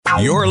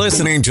You're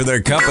listening to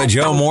the Cup of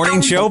Joe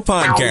Morning Show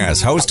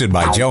podcast, hosted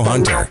by Joe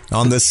Hunter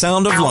on The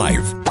Sound of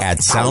Life at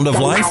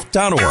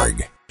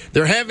soundoflife.org.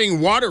 They're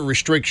having water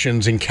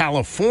restrictions in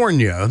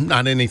California,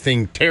 not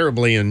anything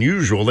terribly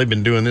unusual. They've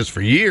been doing this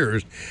for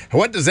years.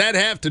 What does that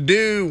have to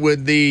do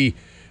with the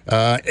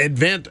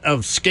advent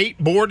of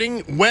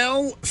skateboarding?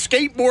 Well,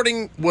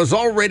 skateboarding was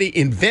already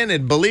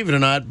invented, believe it or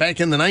not,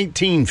 back in the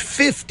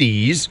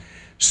 1950s.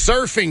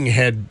 Surfing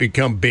had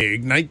become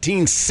big,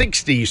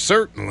 1960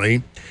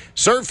 certainly.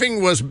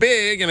 Surfing was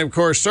big, and of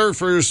course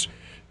surfers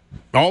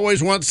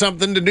always want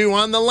something to do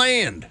on the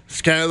land.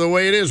 It's kind of the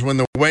way it is. When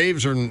the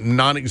waves are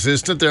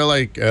non-existent, they're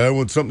like, I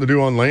want something to do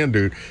on land,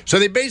 dude. So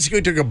they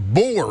basically took a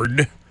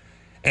board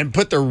and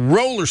put their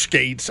roller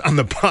skates on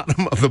the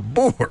bottom of the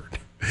board,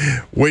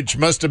 which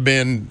must have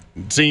been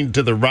seen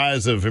to the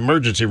rise of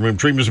emergency room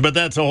treatments, but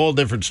that's a whole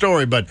different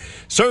story. But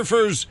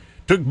surfers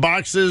took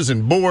boxes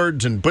and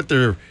boards and put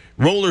their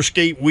roller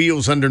skate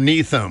wheels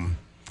underneath them.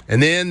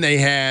 And then they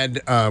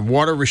had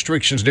water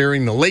restrictions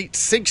during the late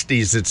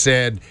 60s that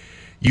said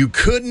you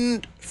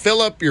couldn't fill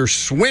up your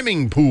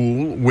swimming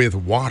pool with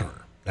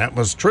water. That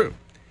was true.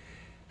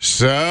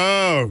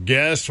 So,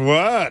 guess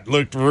what?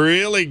 Looked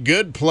really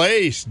good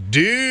place.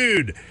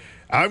 Dude,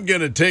 I'm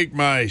going to take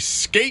my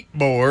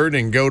skateboard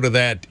and go to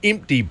that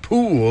empty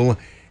pool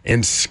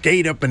and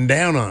skate up and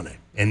down on it.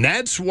 And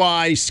that's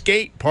why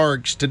skate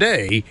parks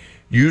today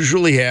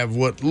usually have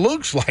what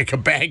looks like a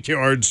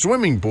backyard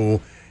swimming pool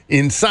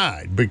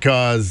inside,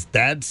 because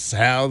that's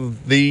how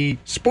the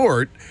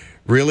sport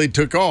really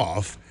took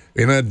off,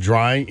 in a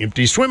dry,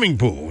 empty swimming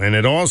pool. And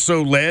it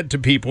also led to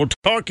people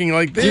talking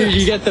like this. Dude,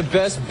 you get the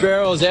best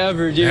barrels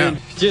ever, dude. Yeah.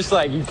 Just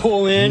like you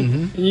pull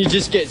in and you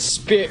just get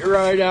spit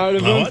right out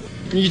of them. What?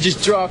 And you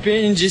just drop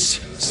in and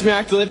just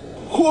smack the lip.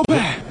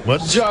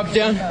 What? Drop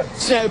down,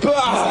 snap.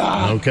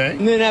 Okay.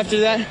 And then after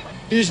that,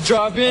 you just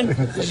drop in,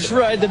 just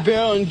ride the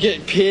barrel and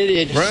get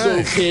pitted.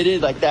 Right. So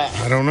pitted like that.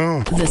 I don't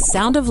know. The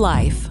Sound of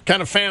Life.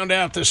 Kind of found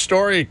out this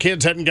story.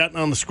 Kids hadn't gotten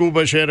on the school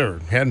bus yet, or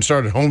hadn't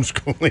started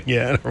homeschooling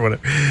yet, or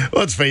whatever.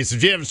 Let's face it,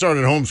 if you haven't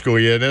started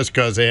homeschool yet, that's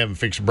because they haven't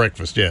fixed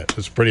breakfast yet.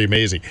 That's pretty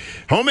amazing.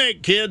 Home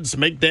ec, kids,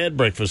 make dad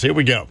breakfast. Here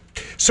we go.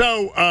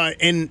 So,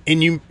 and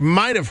you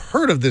might have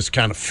heard of this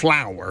kind of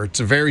flower. It's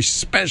a very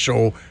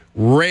special,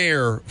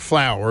 rare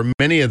flower.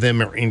 Many of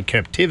them are in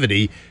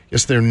captivity.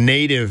 Yes, they're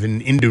native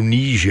in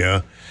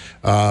Indonesia,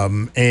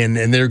 and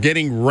they're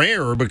getting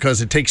rarer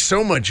because it takes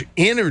so much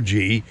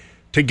energy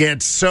to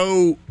get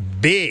so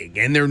big.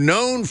 And they're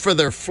known for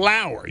their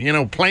flower. You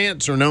know,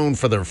 plants are known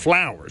for their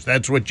flowers.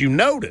 That's what you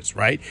notice,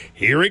 right?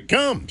 Here it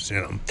comes.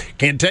 You know,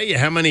 can't tell you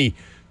how many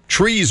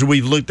trees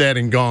we've looked at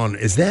and gone,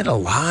 is that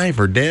alive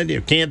or dead?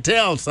 You can't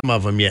tell some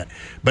of them yet.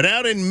 But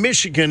out in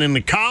Michigan in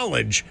the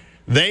college,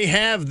 they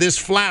have this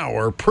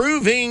flower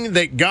proving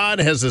that God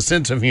has a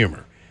sense of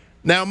humor.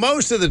 Now,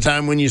 most of the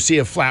time when you see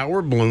a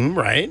flower bloom,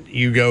 right,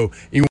 you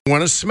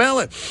want to smell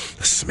it.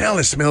 The smell,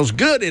 it smells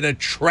good. It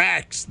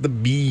attracts the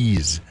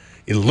bees.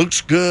 It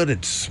looks good.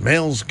 It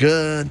smells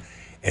good.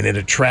 And it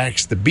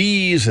attracts the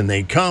bees, and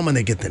they come and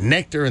they get the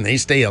nectar and they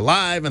stay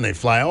alive and they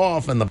fly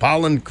off, and the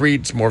pollen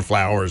creates more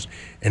flowers.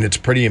 And it's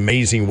a pretty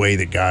amazing way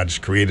that God's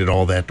created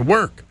all that to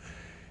work.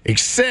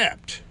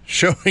 Except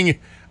showing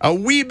a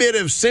wee bit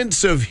of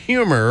sense of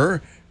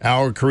humor,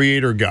 our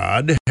Creator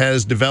God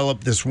has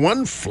developed this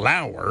one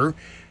flower,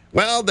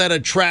 well, that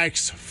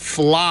attracts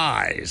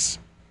flies.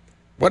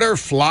 What are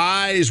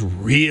flies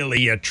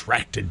really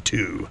attracted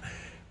to?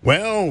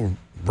 Well,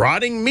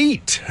 rotting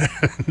meat.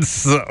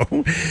 So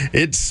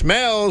it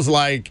smells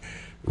like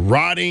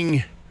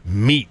rotting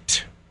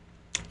meat.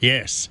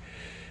 Yes.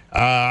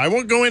 I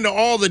won't go into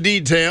all the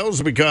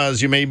details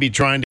because you may be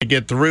trying to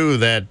get through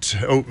that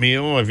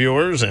oatmeal of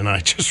yours, and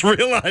I just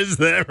realized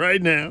that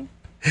right now.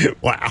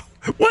 Wow.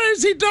 Why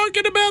is he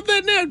talking about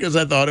that now? Because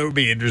I thought it would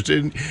be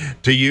interesting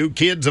to you,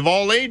 kids of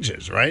all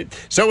ages, right?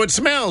 So it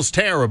smells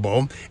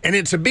terrible, and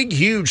it's a big,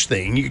 huge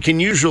thing. You can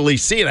usually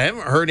see it. I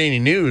haven't heard any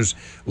news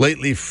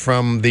lately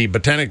from the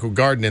Botanical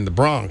Garden in the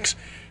Bronx,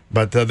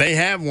 but they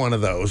have one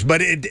of those.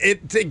 But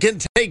it can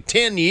take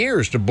 10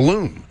 years to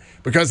bloom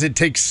because it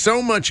takes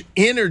so much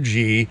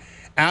energy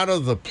out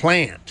of the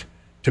plant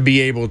to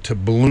be able to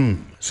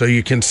bloom. So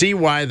you can see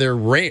why they're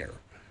rare.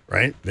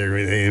 Right? They're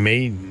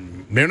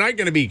not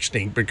going to be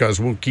extinct because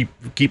we'll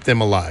keep them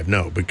alive.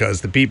 No,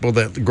 because the people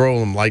that grow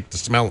them like to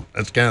smell them.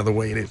 That's kind of the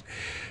way it is.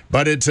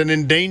 But it's an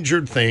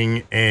endangered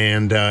thing,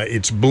 and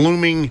it's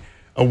blooming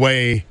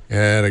away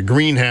at a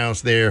greenhouse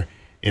there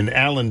in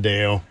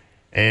Allendale,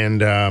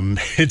 and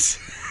it's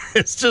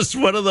just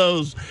one of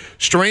those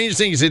strange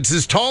things. It's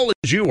as tall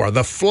as you are.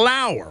 The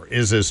flower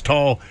is as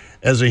tall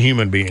as a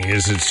human being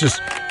is. It's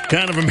just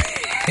kind of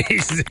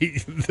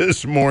amazing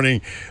this morning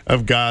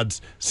of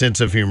God's sense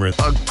of humor.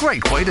 A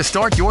great way to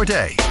start your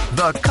day.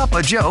 The Cup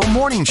of Joe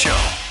Morning Show.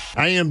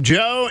 I am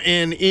Joe,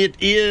 and it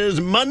is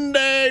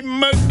Monday.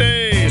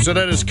 So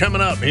that is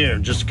coming up here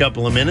in just a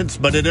couple of minutes.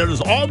 But it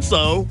is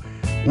also,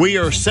 we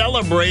are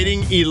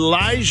celebrating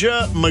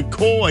Elijah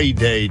McCoy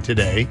Day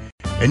today.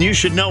 And you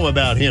should know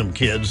about him,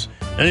 kids.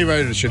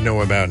 Anybody should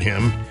know about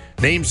him.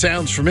 Name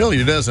sounds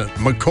familiar, doesn't it?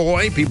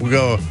 McCoy. People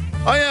go,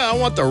 oh, yeah, I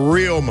want the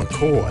real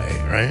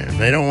McCoy, right?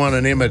 They don't want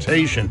an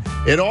imitation.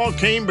 It all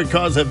came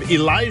because of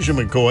Elijah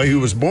McCoy,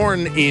 who was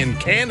born in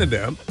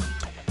Canada.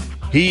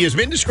 He has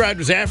been described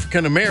as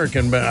African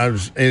American,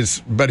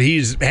 but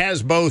he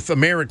has both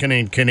American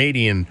and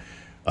Canadian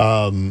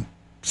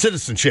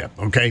citizenship.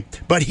 Okay,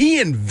 but he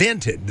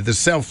invented the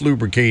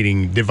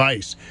self-lubricating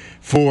device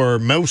for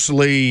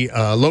mostly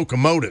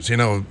locomotives.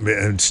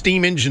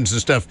 Steam engines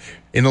and stuff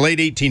in the late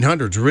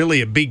 1800s.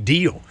 Really a big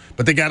deal.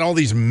 But they got all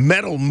these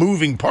metal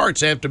moving parts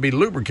that have to be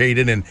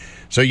lubricated, and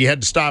so you had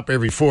to stop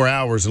every 4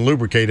 hours and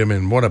lubricate them.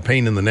 And what a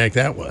pain in the neck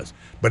that was.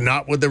 But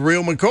not with the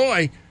real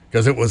McCoy,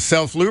 because it was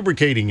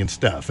self-lubricating and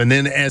stuff. And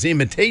then as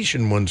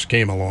imitation ones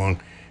came along,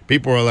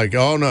 people were like,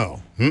 oh,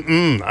 no,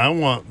 I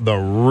want the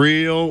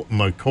real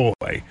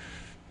McCoy.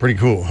 Pretty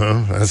cool,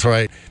 huh? That's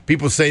right.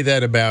 People say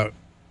that about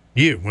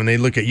you when they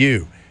look at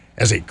you.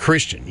 As a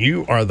Christian,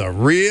 you are the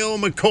real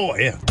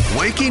McCoy. Yeah.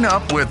 Waking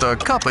up with a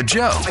cup of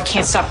Joe. I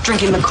can't stop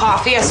drinking the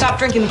coffee. I stopped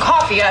drinking the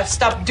coffee. I've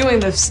stopped doing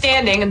the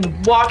standing and the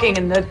walking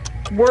and the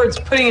words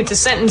putting into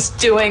sentence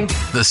doing.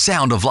 The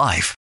sound of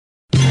life.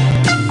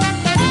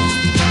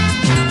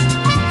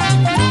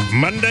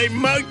 Monday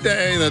Mug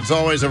Day. That's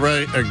always a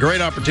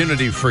great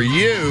opportunity for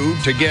you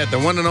to get the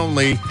one and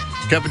only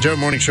Cup of Joe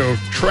Morning Show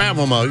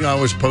travel mug. I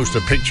always post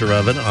a picture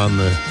of it on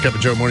the Cup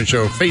of Joe Morning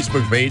Show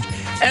Facebook page.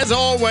 As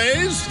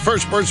always,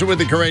 first person with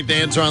the correct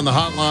answer on the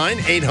hotline,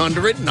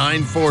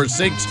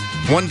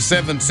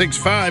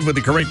 800-946-1765. With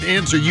the correct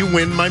answer, you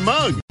win my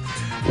mug.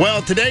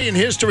 Well, today in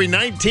history,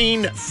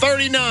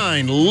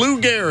 1939,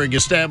 Lou Gehrig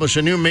established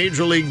a new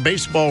Major League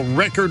Baseball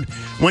record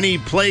when he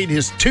played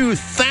his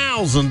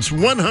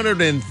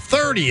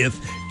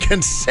 130th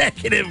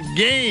consecutive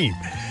game.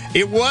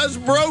 It was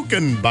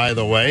broken, by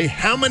the way.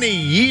 How many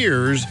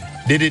years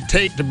did it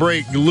take to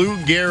break Lou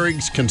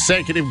Gehrig's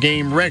consecutive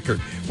game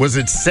record? Was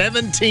it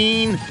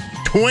 17,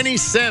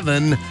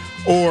 27,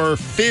 or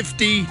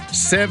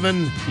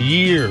 57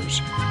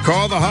 years?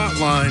 Call the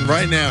hotline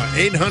right now,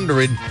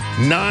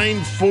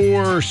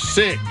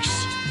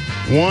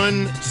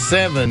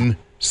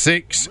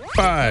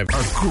 800-946-1765.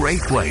 A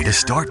great way to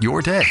start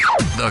your day.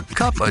 The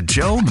Cup of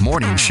Joe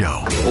Morning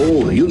Show.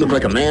 Oh, you look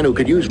like a man who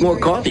could use more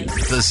coffee.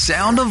 The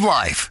sound of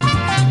life. All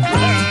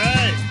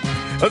right.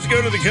 Let's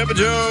go to the Cup of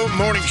Joe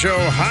Morning Show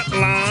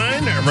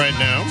hotline right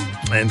now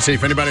and see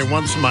if anybody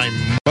wants my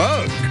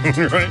mug.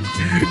 Right?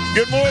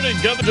 Good morning,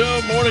 Cup of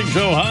Joe Morning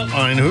Show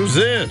hotline. Who's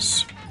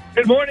this?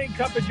 Good morning,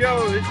 Cup of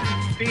Joe. This is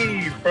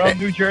Steve from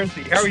New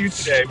Jersey. How are you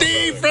today?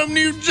 Steve from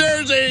New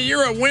Jersey.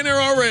 You're a winner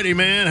already,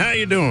 man. How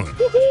you doing?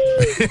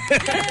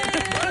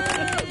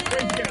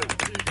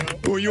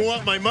 Well, you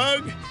want my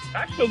mug?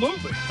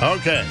 Absolutely.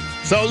 Okay.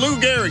 So Lou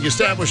Gehrig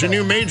established a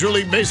new Major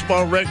League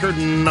Baseball record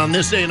on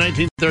this day in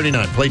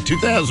 1939. Played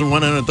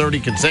 2,130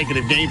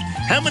 consecutive games.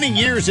 How many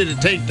years did it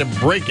take to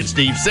break it,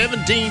 Steve?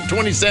 17,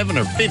 27,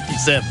 or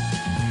 57?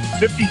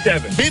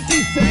 57.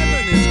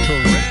 57 is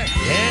correct.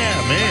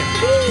 Yeah,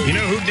 man. You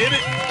know who did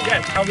it?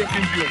 Yes, Cal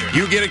Ripken Jr.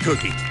 You get a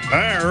cookie.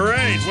 All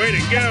right. Way to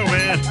go,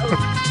 man.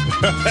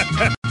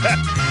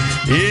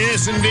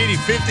 Yes, indeed.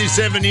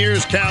 57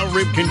 years, Cal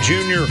Ripken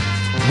Jr.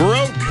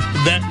 broke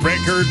that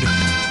record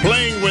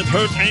playing with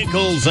hurt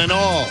ankles and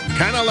all.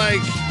 Kind of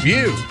like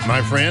you,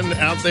 my friend,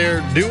 out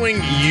there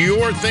doing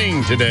your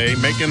thing today,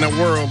 making the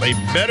world a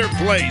better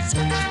place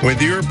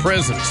with your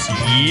presence.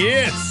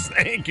 Yes,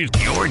 thank you.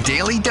 Your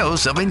daily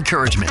dose of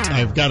encouragement.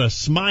 I've got a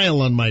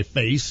smile on my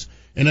face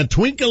and a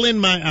twinkle in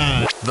my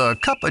eye. The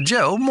Cup of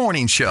Joe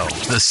Morning Show.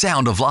 The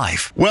sound of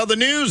life. Well, the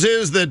news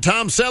is that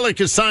Tom Selleck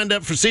has signed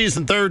up for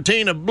season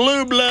 13 of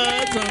Blue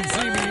Bloods on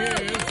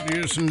CBS.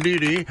 Yes,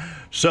 indeedy.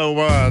 So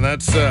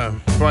that's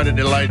quite a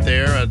delight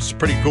there. That's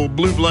pretty cool.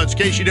 Blue Bloods, in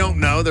case you don't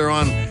know, they're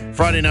on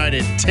Friday night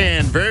at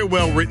 10. Very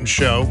well-written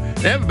show.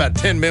 They have about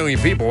 10 million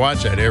people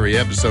watch that every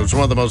episode. It's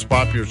one of the most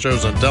popular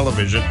shows on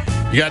television.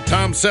 You got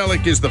Tom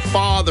Selleck is the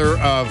father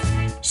of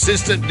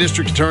Assistant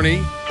District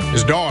Attorney,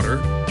 his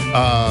daughter.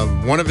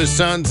 One of his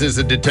sons is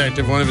a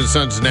detective. One of his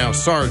sons is now a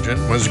sergeant.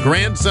 One of his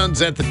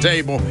grandson's at the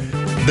table.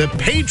 The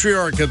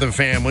patriarch of the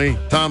family,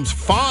 Tom's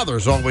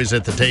father's always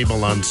at the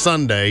table on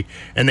Sunday,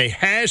 and they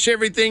hash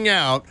everything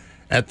out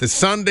at the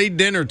Sunday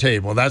dinner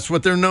table. That's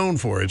what they're known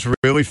for. It's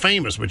really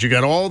famous, but you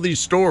got all these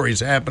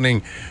stories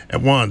happening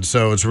at once,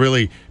 so it's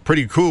really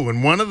pretty cool.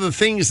 And one of the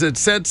things that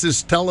sets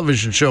this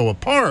television show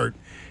apart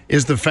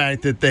is the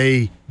fact that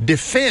they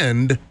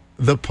defend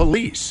the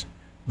police,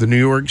 the New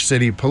York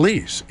City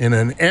police, in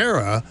an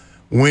era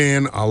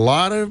when a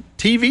lot of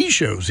TV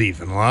shows,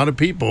 even a lot of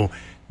people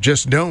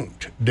just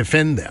don't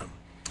defend them.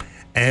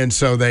 And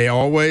so they're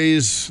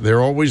always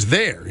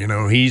there. You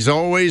know, he's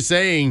always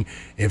saying,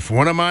 if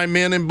one of my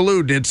men in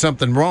blue did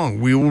something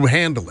wrong, we will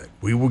handle it.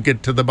 We will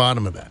get to the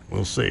bottom of that.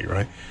 We'll see,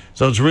 right?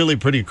 So it's really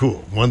pretty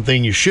cool. One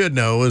thing you should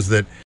know is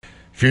that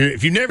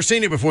if you've never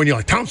seen it before and you're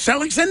like, Tom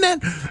Selleck's in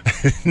that?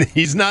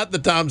 He's not the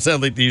Tom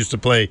Selleck that used to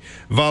play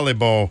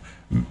volleyball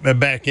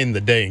back in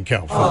the day in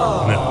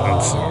California. No,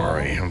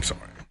 I'm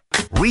sorry.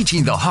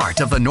 Reaching the heart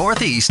of the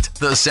Northeast,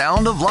 the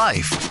sound of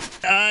life.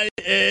 I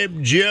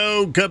am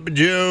Joe, Cup of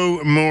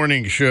Joe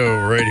morning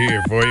show right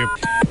here for you.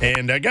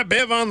 And I got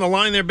Bev on the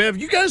line there. Bev,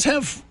 you guys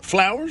have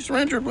flowers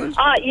around your place?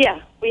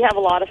 Yeah, we have a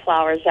lot of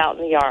flowers out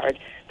in the yard.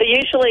 But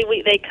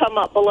usually they come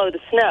up below the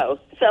snow.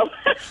 So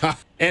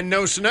And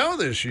no snow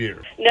this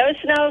year. No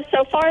snow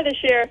so far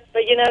this year.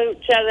 But,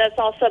 Joe, that's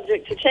all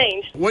subject to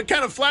change. What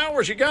kind of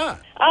flowers you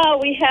got?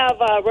 We have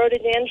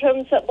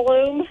rhododendrons that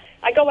bloom.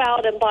 I go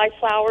out and buy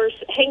flowers,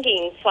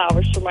 hanging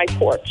flowers for my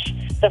porch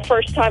the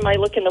first time I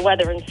look in the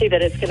weather and see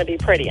that it's going to be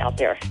pretty out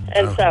there.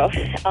 And so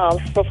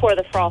before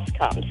the frost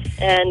comes.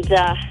 And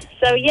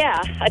so,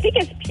 yeah, I think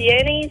it's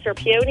peonies,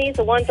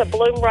 the ones that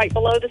bloom right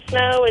below the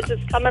snow as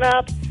it's coming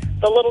up.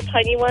 The little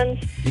tiny ones,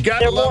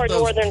 they're more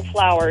northern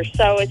flowers,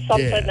 so it's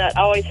something that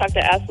I always have to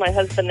ask my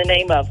husband the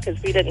name of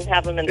because we didn't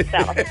have them in the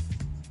South.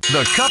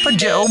 The Cup of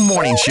Joe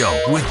Morning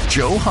Show with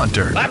Joe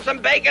Hunter. Slap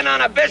some bacon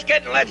on a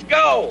biscuit and let's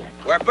go.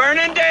 We're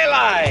burning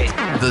daylight.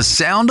 The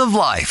sound of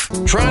life.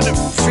 Trying to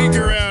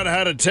figure out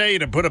how to tell you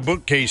to put a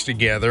bookcase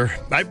together.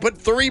 I put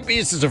 3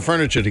 pieces of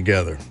furniture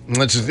together. I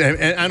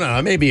don't know,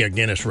 maybe a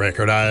Guinness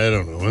record. I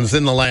don't know. It was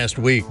in the last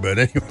week, but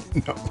anyway,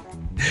 no.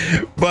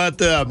 But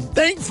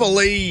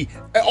thankfully,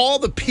 all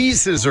the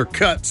pieces are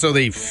cut so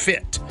they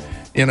fit,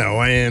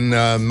 and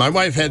my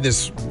wife had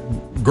this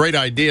great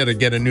idea to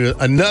get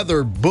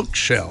another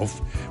bookshelf,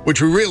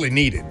 which we really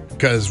needed,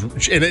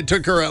 and it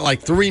took her like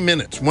 3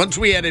 minutes. Once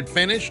we had it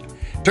finished,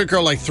 it took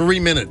her like 3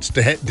 minutes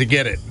to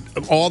get it.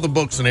 All the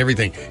books and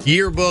everything,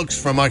 yearbooks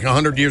from like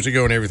 100 years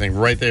ago and everything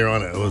right there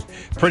on it. It was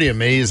pretty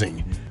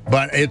amazing.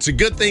 But it's a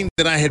good thing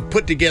that I had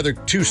put together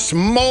 2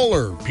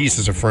 smaller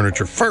pieces of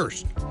furniture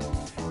first.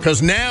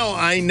 Because now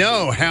I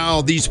know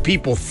how these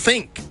people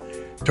think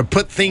to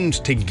put things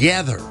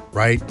together,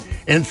 right?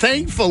 And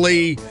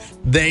thankfully,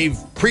 they've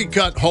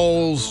pre-cut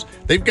holes.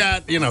 They've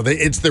got,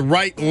 it's the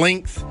right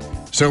length.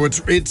 So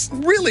it's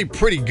really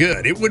pretty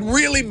good. It would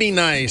really be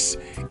nice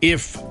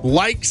if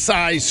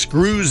like-size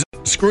screws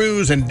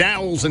and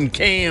dowels and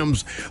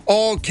cams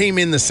all came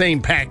in the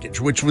same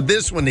package, which with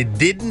this one it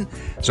didn't.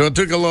 So it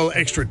took a little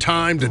extra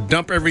time to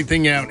dump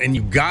everything out, and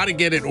you got to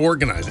get it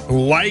organized.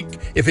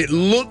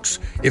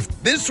 If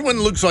this one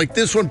looks like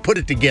this one, put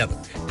it together.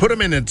 Put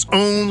them in its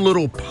own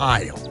little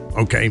pile,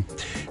 okay?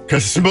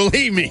 Because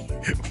believe me,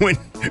 when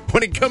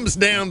it comes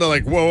down to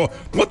like, well,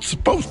 what's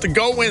supposed to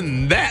go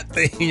in that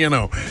thing,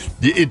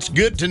 it's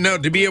good to know,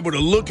 to be able to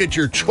look at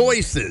your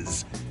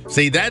choices.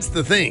 See, that's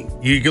the thing.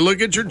 You can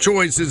look at your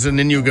choices and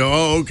then you go,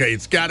 oh, okay,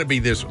 it's got to be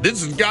this one.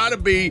 This has got to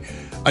be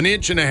 1.5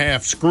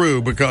 inch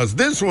screw because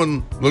this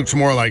one looks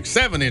more like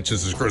 7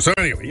 inches of screw. So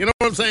anyway, you know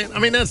what I'm saying? I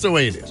mean, that's the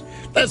way it is.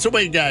 That's the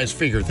way guys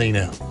figure things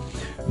out.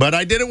 But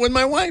I did it with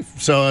my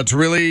wife, so it's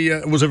really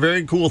it was a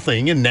very cool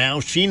thing. And now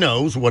she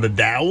knows what a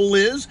dowel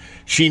is.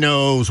 She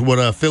knows what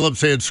a Phillips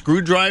head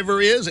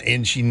screwdriver is,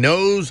 and she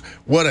knows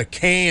what a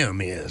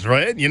cam is,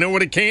 right? You know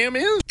what a cam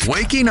is?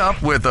 Waking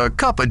up with a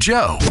cup of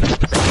Joe.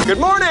 Good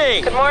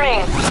morning. Good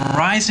morning.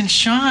 Rise and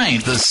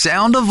shine. The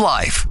sound of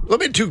life. A little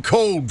bit too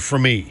cold for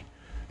me.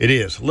 It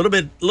is a little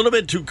bit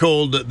too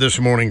cold this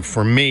morning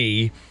for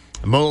me.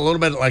 I'm a little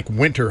bit like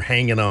winter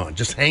hanging on,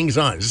 just hangs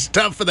on. It's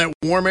tough for that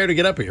warm air to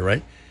get up here,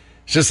 right?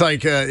 It's just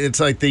like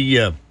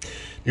the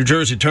New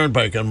Jersey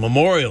Turnpike on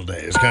Memorial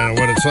Day is kind of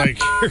what it's like.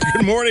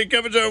 Good morning,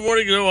 Cup of Joe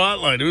Morning Show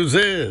Hotline. Who's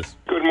this?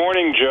 Good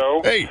morning,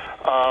 Joe. Hey.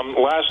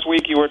 Last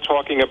week you were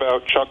talking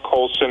about Chuck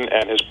Colson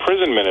and his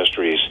prison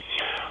ministries.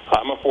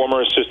 I'm a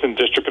former assistant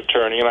district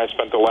attorney, and I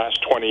spent the last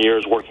 20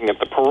 years working at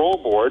the parole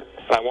board,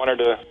 and I wanted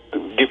to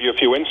give you a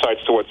few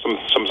insights to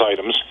some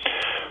items.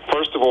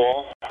 First of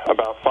all,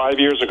 about 5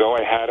 years ago,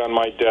 I had on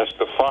my desk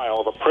the file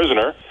of a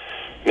prisoner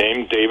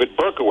named David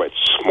Berkowitz,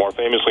 more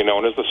famously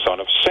known as the son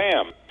of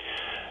Sam.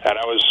 And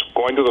I was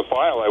going to the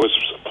file. I was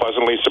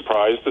pleasantly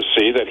surprised to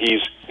see that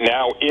he's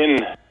now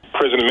in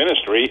prison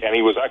ministry, and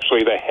he was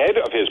actually the head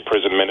of his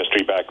prison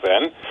ministry back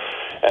then.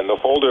 And the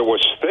folder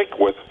was thick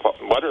with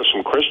letters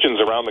from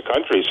Christians around the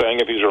country saying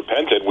if he's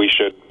repented, we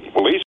should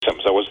release him.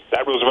 So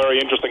that was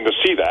very interesting to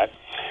see that.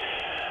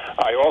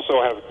 I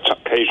also have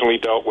occasionally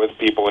dealt with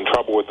people in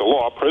trouble with the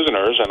law,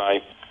 prisoners, and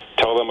I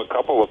tell them a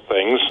couple of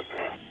things.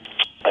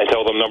 I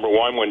tell them, number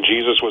one, when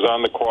Jesus was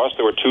on the cross,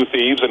 there were 2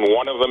 thieves, and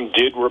one of them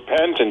did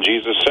repent, and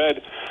Jesus said,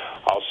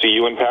 I'll see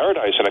you in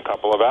paradise in a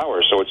couple of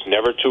hours, so it's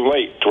never too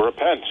late to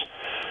repent.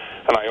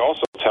 And I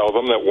also tell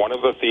them that one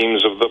of the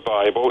themes of the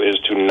Bible is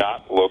to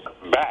not look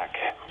back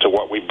to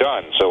what we've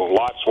done. So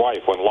Lot's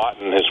wife, when Lot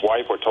and his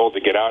wife were told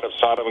to get out of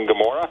Sodom and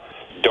Gomorrah,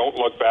 don't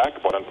look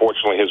back, but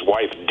unfortunately his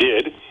wife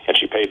did, and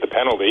she paid the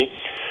penalty.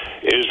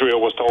 Israel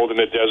was told in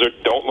the desert,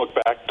 don't look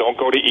back, don't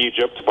go to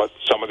Egypt, but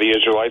some of the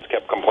Israelites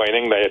kept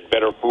complaining they had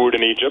better food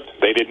in Egypt.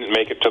 They didn't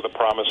make it to the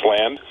promised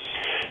land.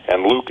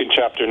 And Luke in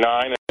chapter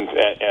 9,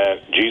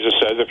 Jesus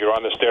says, if you're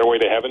on the stairway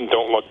to heaven,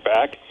 don't look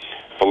back.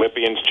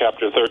 Philippians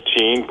chapter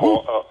 13,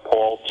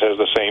 Paul says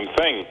the same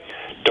thing,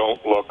 don't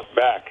look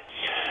back.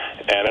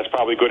 And that's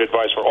probably good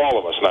advice for all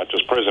of us, not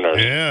just prisoners.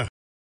 Yeah.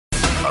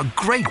 A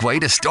great way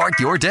to start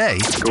your day.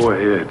 Go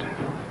ahead.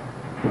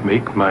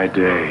 Make my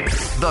day.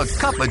 The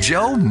Cup of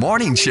Joe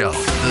Morning Show.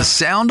 The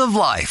sound of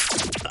life.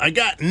 I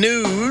got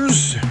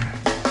news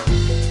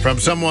from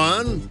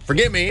someone.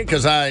 Forgive me,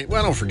 because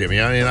don't forgive me.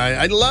 I mean,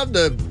 I love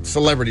the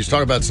celebrities.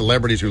 Talk about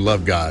celebrities who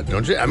love God,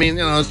 don't you? I mean,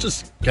 it's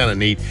just kind of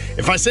neat.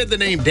 If I said the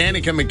name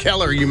Danica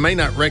McKellar, you may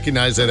not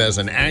recognize it as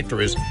an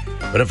actress.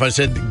 But if I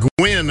said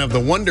Gwen of the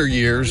Wonder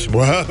Years,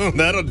 well,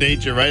 that'll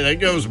date you, right? That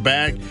goes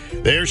back.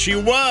 There she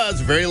was.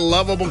 Very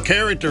lovable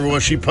character. Well,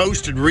 she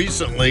posted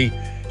recently.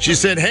 She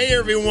said, "Hey,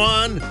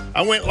 everyone.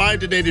 I went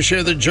live today to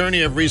share the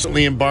journey I've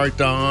recently embarked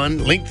on."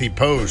 Lengthy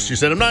post. She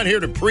said, "I'm not here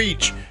to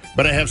preach,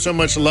 but I have so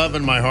much love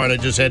in my heart, I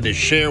just had to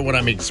share what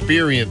I'm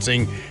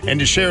experiencing and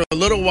to share a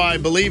little why I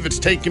believe it's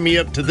taken me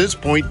up to this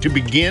point to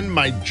begin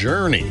my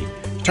journey."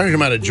 Talking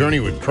about a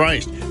journey with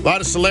Christ. A lot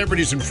of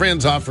celebrities and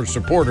friends offer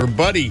support. Her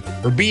buddy,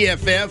 her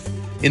BFF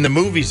in the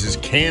movies is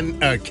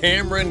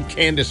Cameron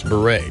Candice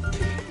Bure.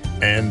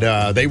 And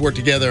they work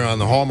together on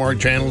the Hallmark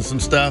channels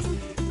and stuff.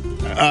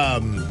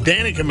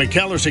 Danica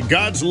McKellar said,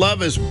 "God's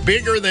love is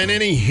bigger than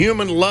any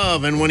human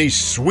love, and when he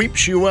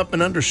sweeps you up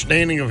an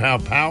understanding of how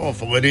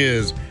powerful it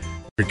is,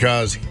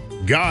 because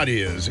God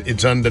is,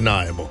 it's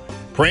undeniable.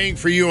 Praying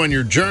for you on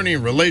your journey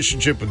and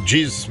relationship with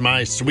Jesus,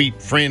 my sweet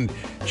friend."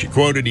 She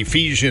quoted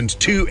Ephesians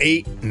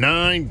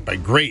 2:8-9, "By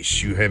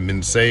grace you have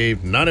been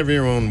saved, not of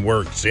your own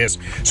works." Yes.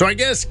 So I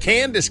guess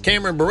Candice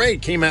Cameron Bure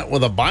came out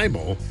with a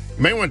Bible.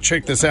 You may want to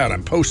check this out.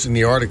 I'm posting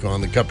the article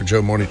on the Cup of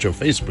Joe Morning Show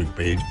Facebook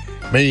page.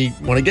 You may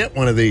want to get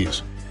one of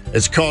these.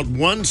 It's called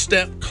One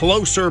Step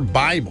Closer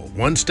Bible.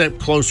 One Step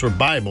Closer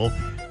Bible.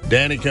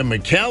 Danica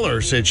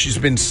McKellar said she's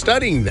been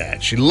studying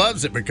that. She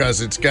loves it because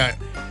it's got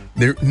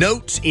their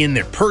notes in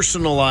there,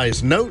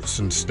 personalized notes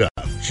and stuff.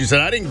 She said,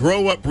 "I didn't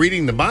grow up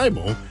reading the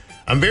Bible.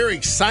 I'm very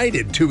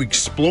excited to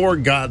explore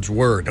God's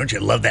Word." Don't you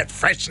love that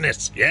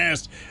freshness?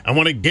 Yes, I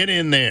want to get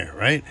in there,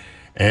 right?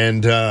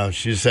 And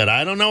she said,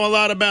 "I don't know a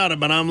lot about it,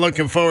 but I'm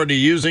looking forward to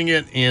using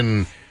it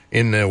in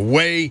a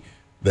way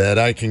that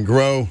I can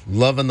grow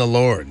loving the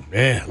Lord."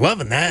 Yeah,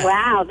 loving that.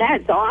 Wow,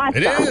 that's awesome.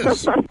 It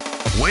is.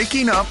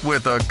 Waking up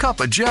with a Cup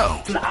of Joe.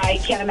 I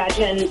can't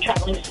imagine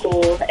traveling to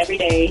school every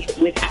day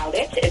without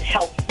it. It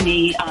helps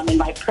me in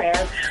my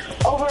prayer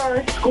over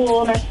our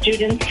school and our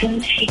students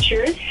and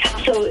teachers.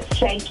 So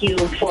thank you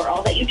for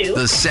all that you do.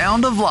 The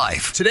sound of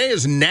life. Today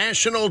is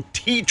National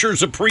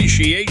Teachers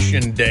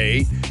Appreciation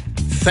Day.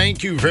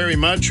 Thank you very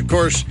much. Of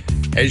course,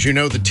 as you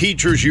know, the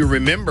teachers you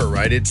remember,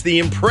 right? It's the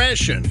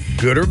impression,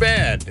 good or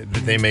bad,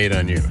 that they made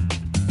on you,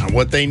 on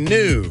what they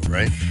knew,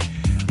 right?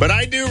 But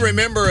I do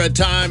remember a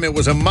time, it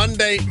was a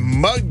Monday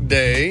Mug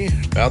Day,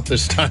 about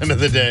this time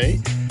of the day.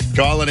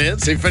 Call it in,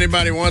 see if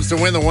anybody wants to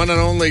win the one and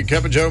only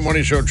Cup of Joe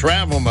Morning Show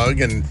travel mug.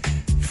 And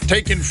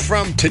taken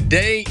from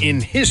Today in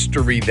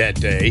History that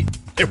day,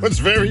 it was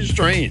very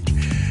strange.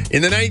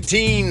 In the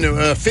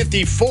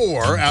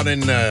 1954, out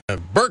in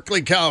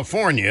Berkeley,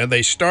 California,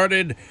 they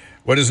started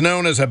what is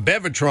known as a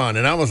Bevatron.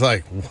 And I was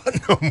like, what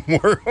in the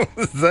world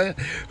is that?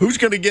 Who's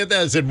going to get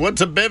that? I said,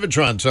 what's a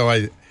Bevatron? So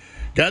I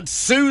got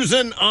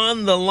Susan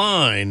on the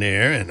line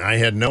there, and I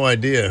had no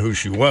idea who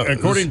she was.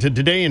 According to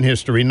Today in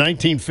History,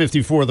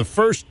 1954, the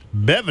first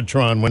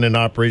Bevatron went into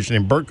operation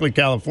in Berkeley,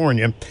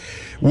 California.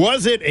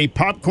 Was it a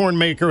popcorn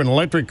maker, an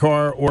electric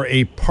car, or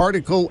a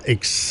particle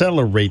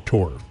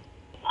accelerator?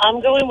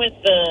 I'm going with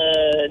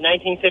the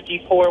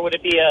 1954. Would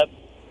it be a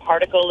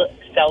particle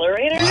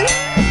accelerator?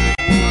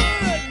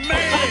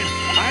 Man,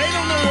 I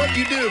don't know what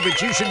you do,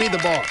 but you should be the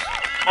boss.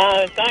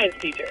 Science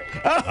teacher.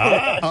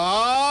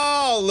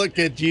 Oh, look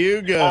at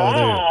you go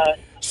there.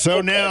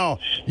 So now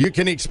you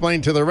can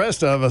explain to the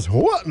rest of us,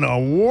 what in the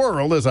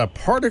world is a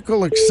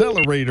particle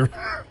accelerator?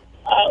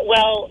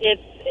 Well, they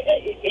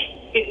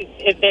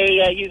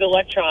use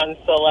electrons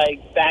to,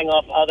 bang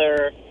off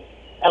other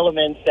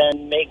elements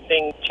and make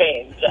things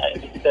change.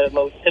 It's the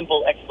most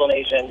simple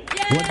explanation.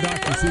 What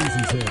Dr.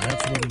 Susan said.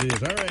 That's what it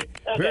is. All right.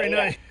 Okay, very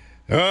nice.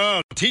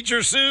 Oh,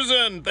 Teacher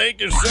Susan,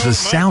 thank you so much. The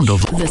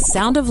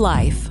sound of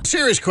life.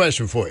 Serious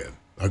question for you,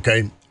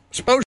 okay?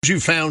 Suppose you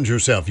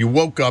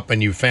woke up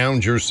and you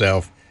found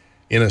yourself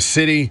in a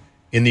city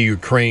in the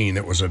Ukraine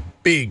that was a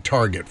big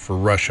target for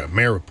Russia,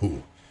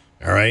 Mariupol,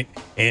 all right?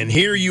 And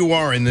here you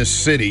are in this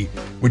city.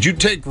 Would you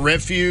take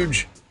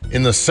refuge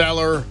in the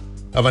cellar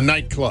of a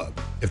nightclub,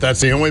 if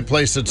that's the only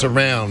place that's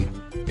around,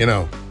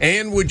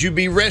 And would you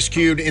be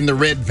rescued in the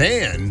red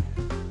van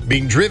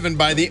being driven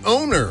by the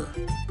owner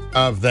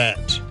of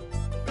that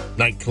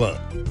nightclub?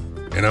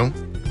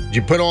 Did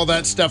you put all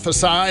that stuff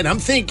aside? I'm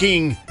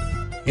thinking,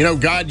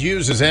 God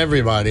uses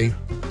everybody,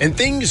 and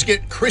things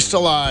get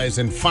crystallized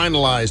and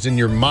finalized in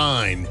your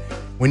mind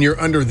when you're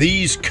under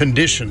these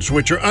conditions,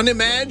 which are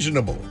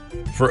unimaginable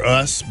for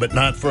us, but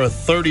not for a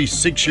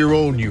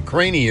 36-year-old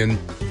Ukrainian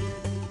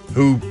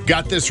who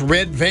got this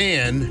red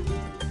van,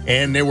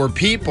 and there were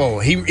people.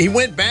 He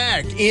went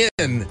back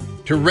in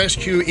to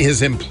rescue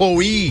his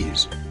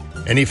employees,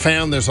 and he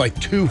found there's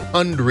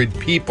 200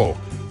 people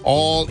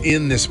all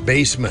in this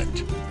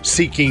basement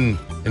seeking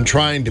and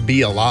trying to be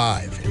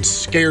alive and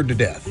scared to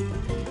death.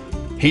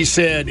 He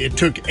said it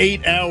took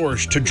 8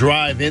 hours to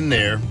drive in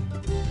there.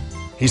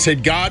 He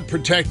said, God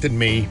protected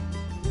me.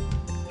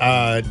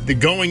 The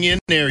going in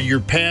there,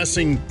 you're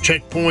passing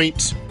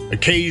checkpoints,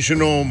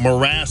 occasional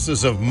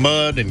morasses of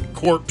mud and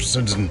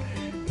corpses, and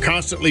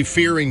constantly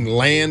fearing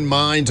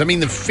landmines. I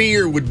mean, the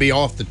fear would be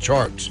off the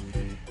charts.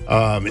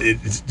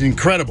 It's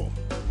incredible.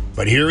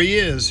 But here he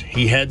is.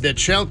 He had that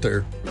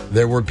shelter.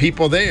 There were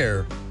people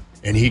there,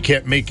 and he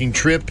kept making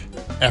trip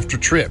after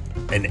trip,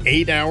 an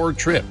 8-hour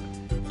trip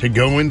to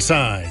go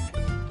inside.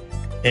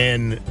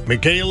 And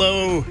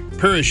Mikhailo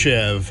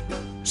Puryshev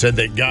said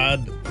that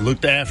God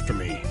looked after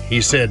me.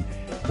 He said,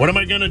 what am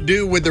I going to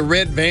do with the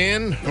red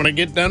van when I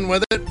get done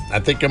with it? I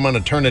think I'm going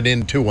to turn it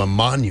into a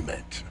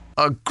monument.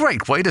 A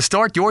great way to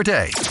start your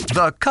day.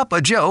 The Cup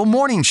of Joe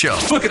Morning Show.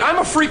 Look, I'm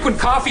a frequent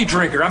coffee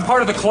drinker. I'm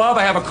part of the club.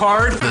 I have a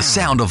card. The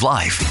sound of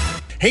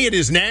life. Hey, it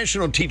is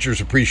National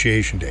Teachers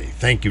Appreciation Day.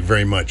 Thank you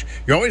very much.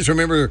 You always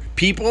remember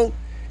people,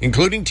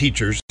 including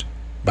teachers,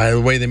 by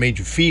the way they made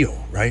you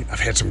feel, right? I've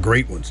had some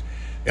great ones.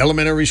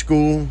 Elementary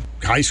school,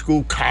 high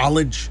school,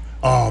 college.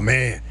 Oh,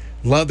 man.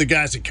 Love the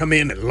guys that come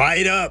in and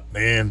light up,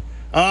 man.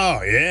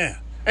 Oh, yeah.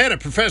 I had a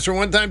professor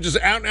one time just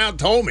out and out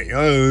told me,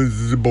 oh, this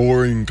is a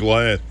boring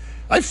class.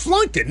 I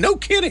flunked it. No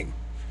kidding.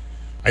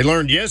 I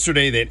learned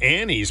yesterday that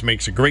Annie's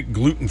makes a great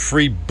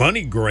gluten-free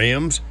Bunny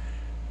Grahams.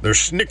 They're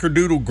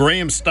Snickerdoodle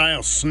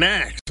Graham-style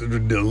snacks. They're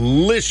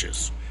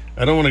delicious.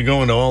 I don't want to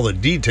go into all the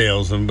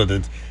details, but they're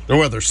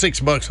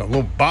 $6 a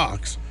little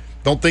box.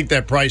 Don't think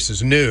that price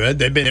is new.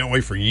 They've been that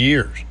way for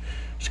years.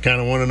 Just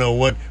kind of want to know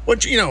what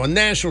a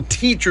National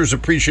Teachers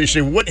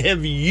Appreciation. What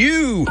have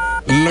you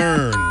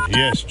learned?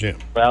 Yes, Jim.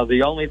 Well,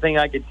 the only thing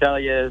I can tell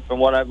you is from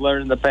what I've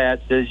learned in the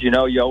past is, you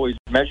always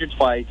measure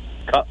twice,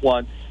 cut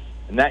once,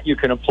 and that you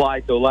can apply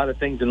to a lot of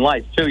things in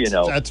life, too,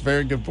 That's a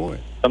very good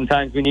point.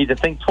 Sometimes we need to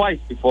think twice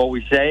before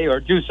we say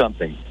or do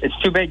something. It's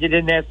too bad you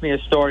didn't ask me a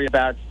story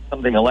about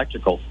something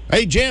electrical.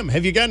 Hey, Jim,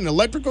 have you got an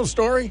electrical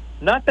story?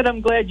 Not that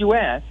I'm glad you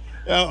asked.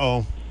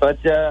 Uh-oh. But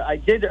I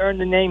did earn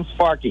the name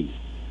Sparky.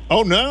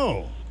 Oh,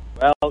 no.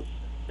 Well,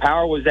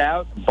 power was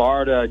out,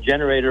 borrowed a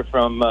generator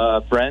from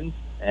friends,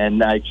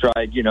 and I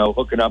tried,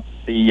 hooking up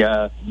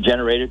the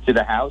generator to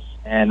the house,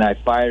 and I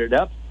fired it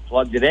up,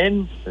 plugged it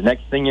in. The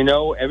next thing you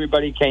know,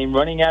 everybody came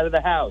running out of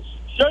the house.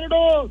 Shut it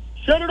on!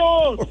 Shut it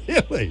on!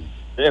 Really?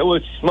 There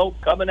was smoke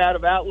coming out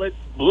of outlets,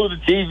 blew the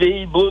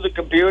TV, blew the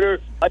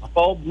computer, light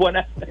bulb went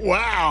out.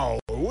 Wow!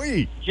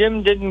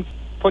 Jim didn't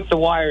put the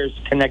wires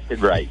connected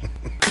right.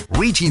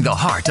 Reaching the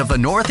heart of the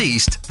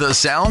Northeast, the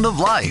sound of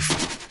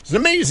life. An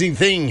amazing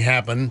thing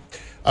happened.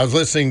 I was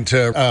listening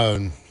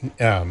to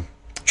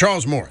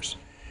Charles Morris.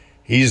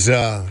 He's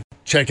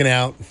checking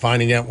out,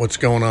 finding out what's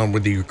going on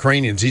with the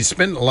Ukrainians. He's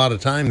spending a lot of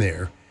time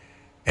there.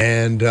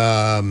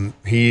 And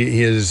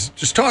he is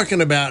just talking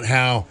about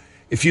how,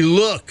 if you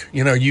look,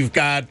 you've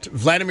got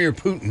Vladimir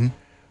Putin,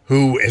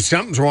 who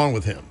something's wrong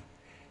with him.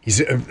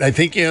 I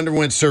think he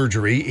underwent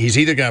surgery. He's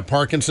either got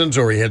Parkinson's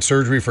or he had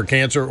surgery for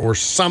cancer or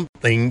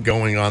something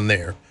going on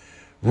there.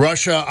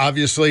 Russia,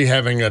 obviously,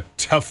 having a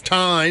tough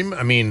time.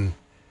 I mean,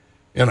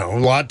 a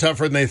lot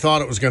tougher than they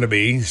thought it was going to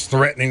be. He's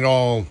threatening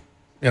to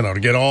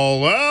get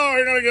all,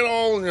 you're going to get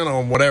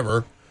all,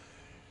 whatever.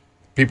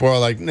 People are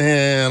like,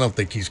 nah, I don't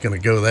think he's going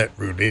to go that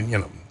route.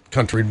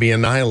 Country would be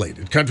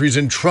annihilated. Country's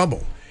in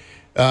trouble.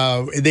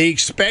 They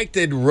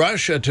expected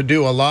Russia to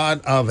do a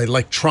lot of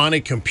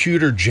electronic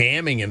computer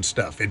jamming and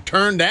stuff. It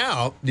turned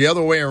out the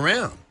other way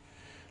around.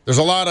 There's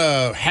a lot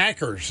of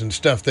hackers and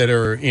stuff that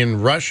are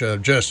in Russia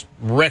just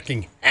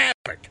wreaking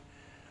havoc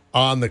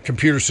on the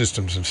computer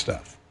systems and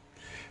stuff.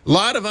 A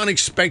lot of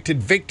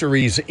unexpected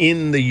victories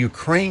in the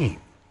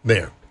Ukraine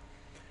there.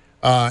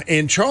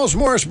 And Charles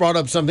Morris brought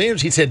up something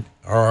else. He said,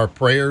 are our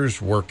prayers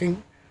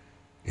working?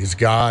 Is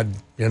God,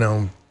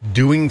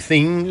 doing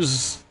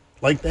things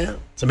like that?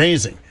 It's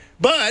amazing.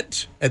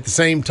 But at the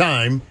same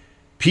time,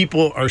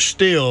 people are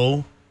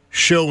still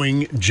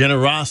showing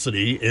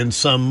generosity in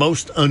some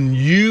most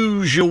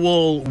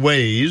unusual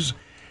ways.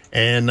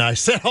 And I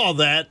said all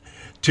that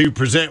to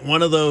present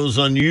one of those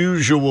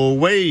unusual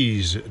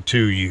ways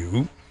to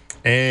you.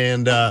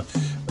 And back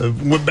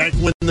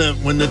when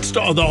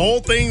the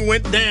whole thing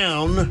went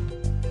down,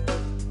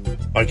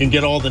 I can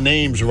get all the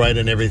names right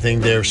and everything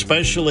there,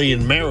 especially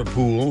in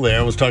Mariupol. There,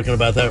 I was talking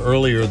about that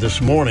earlier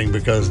this morning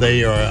because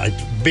they are a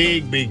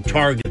big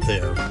target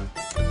there.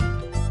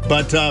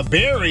 But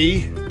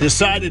Barry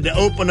decided to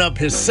open up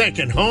his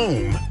second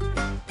home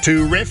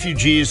to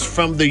refugees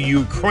from the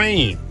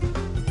Ukraine.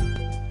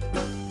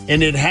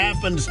 And it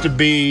happens to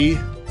be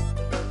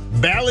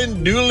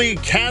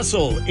Ballindooley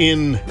Castle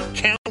in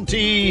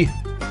County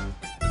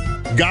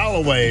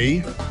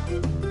Galway.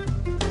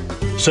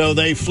 So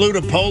they flew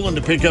to Poland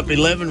to pick up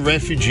 11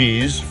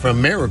 refugees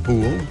from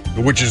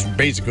Mariupol, which is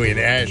basically in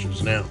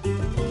ashes now,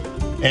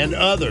 and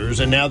others.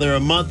 And now they're a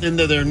month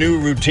into their new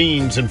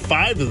routines, and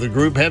 5 of the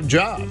group have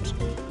jobs.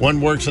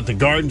 One works at the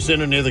garden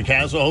center near the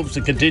castle, hopes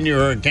to continue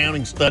her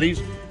accounting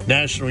studies,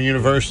 National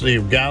University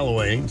of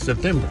Galway, in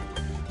September.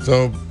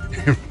 So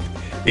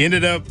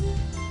ended up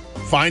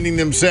finding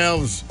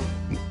themselves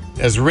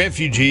as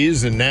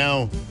refugees and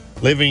now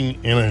living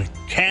in a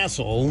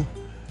castle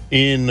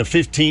in the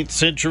 15th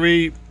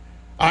century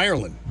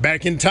Ireland,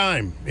 back in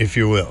time, if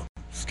you will.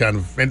 It's kind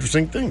of an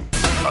interesting thing.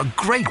 A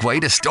great way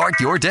to start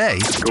your day.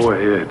 Go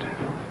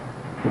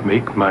ahead.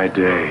 Make my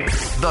day.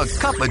 The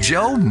Cup of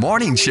Joe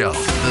Morning Show.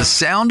 The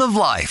sound of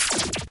life.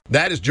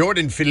 That is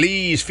Jordan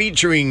Feliz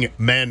featuring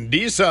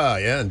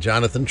Mandisa, and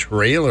Jonathan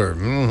Traylor.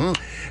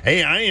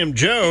 Hey, I am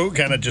Joe,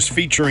 kind of just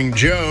featuring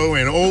Joe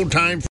and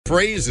old-time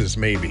phrases,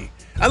 maybe.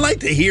 I'd like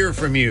to hear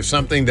from you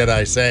something that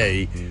I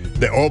say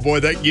that, oh boy,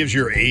 that gives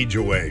your age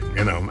away,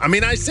 you know. I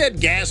mean, I said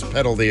gas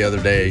pedal the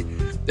other day,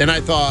 and I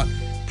thought,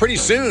 pretty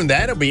soon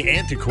that'll be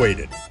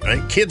antiquated,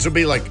 right? Kids will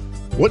be like,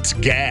 what's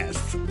gas?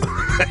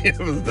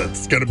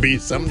 That's going to be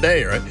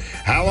someday, right?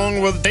 How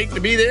long will it take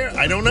to be there?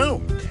 I don't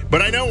know.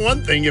 But I know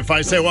one thing, if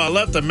I say, well, I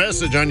left a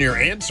message on your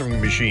answering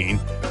machine,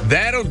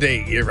 that'll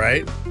date you,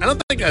 right? I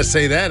don't think I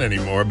say that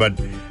anymore, but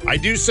I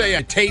do say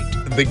I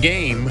taped the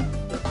game.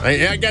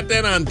 I got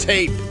that on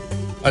tape.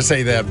 I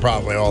say that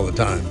probably all the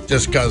time,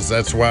 just because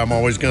that's why I'm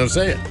always going to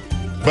say it.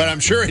 But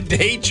I'm sure it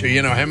dates you.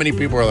 You know, how many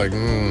people are like,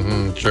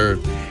 sure.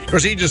 Of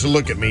course, you just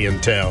look at me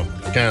and tell.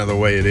 It's kind of the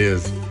way it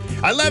is.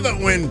 I love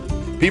it when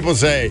people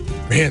say,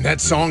 man, that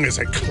song is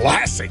a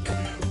classic.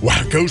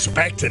 Wow, it goes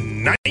back to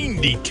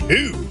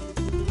 92.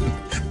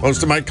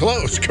 Most of my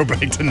clothes go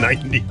back to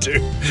 92.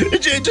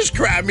 It just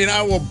cry. I mean,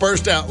 I will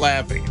burst out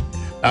laughing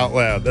out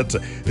loud.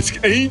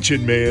 It's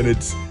ancient, man.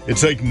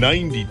 It's like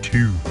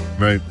 92,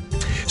 right?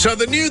 So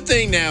the new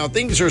thing now,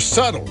 things are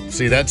subtle.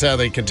 See, that's how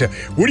they can tell.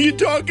 What are you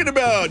talking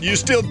about? You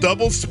still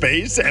double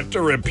space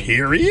after a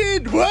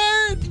period?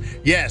 What?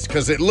 Yes,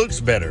 because it looks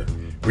better.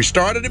 We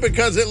started it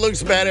because it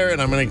looks better,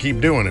 and I'm going to keep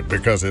doing it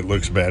because it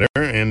looks better.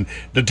 And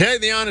to tell you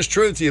the honest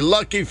truth, you're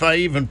lucky if I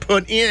even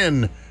put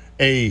in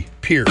a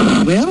period.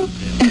 Well,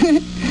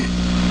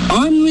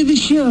 on with the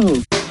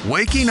show.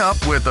 Waking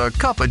up with a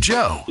Cup of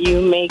Joe.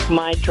 You make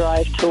my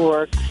drive to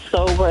work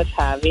so worth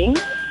having.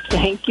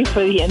 Thank you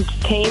for the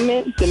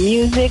entertainment, the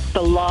music,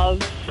 the love,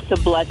 the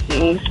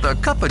blessings. The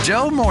Cup of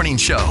Joe Morning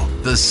Show.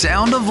 The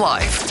sound of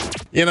life.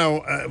 You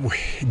know,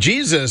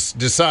 Jesus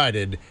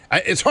decided,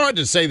 it's hard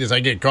to say this, I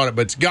get caught up,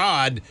 but it's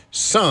God,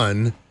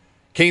 Son,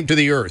 came to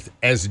the earth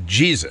as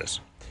Jesus.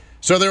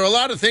 So there are a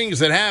lot of things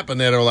that happen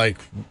that are like,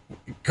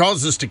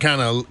 cause us to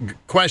kind of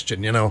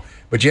question, you know,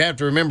 but you have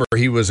to remember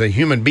he was a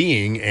human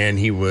being and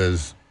he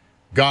was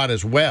God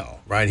as well,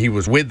 right? He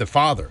was with the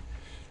Father.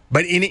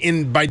 But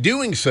by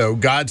doing so,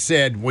 God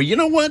said, well, you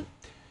know what?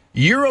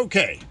 You're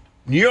okay.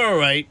 You're all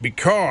right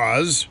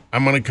because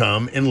I'm going to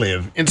come and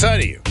live inside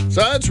of you.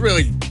 So that's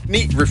really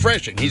neat,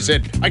 refreshing. He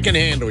said, I can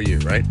handle you,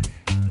 right?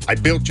 I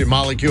built you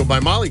molecule by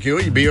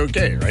molecule. You'd be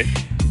okay, right?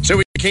 So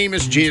he came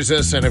as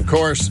Jesus, and of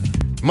course,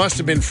 must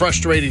have been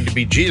frustrating to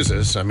be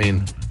Jesus. I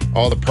mean,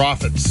 all the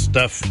prophets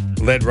stuff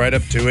led right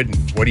up to it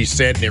and what he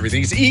said and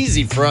everything. It's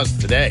easy for us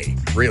today,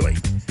 really,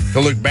 to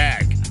look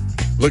back.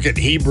 Look at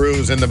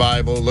Hebrews in the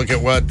Bible. Look at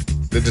what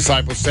the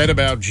disciples said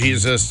about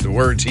Jesus, the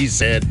words he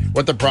said,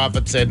 what the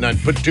prophet said, and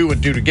I'd put two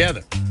and two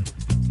together.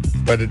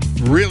 But it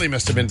really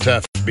must have been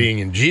tough being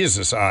in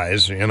Jesus'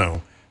 eyes, you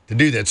know, to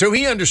do that. So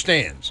he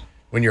understands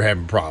when you're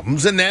having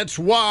problems, and that's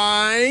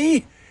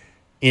why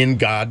in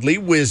godly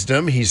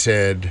wisdom he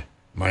said,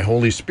 my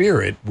Holy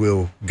Spirit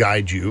will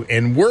guide you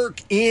and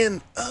work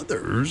in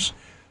others.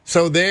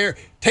 So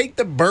take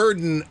the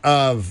burden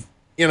of,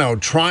 you know,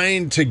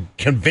 trying to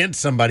convince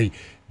somebody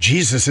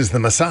Jesus is the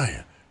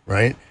Messiah,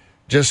 right?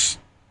 Just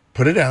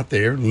put it out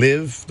there,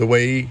 live the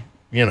way,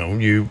 you know,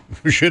 you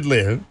should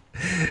live,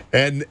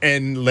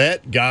 and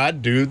let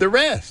God do the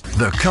rest.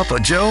 The Cup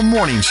of Joe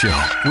Morning Show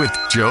with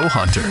Joe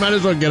Hunter. Might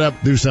as well get up,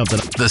 do something.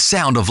 The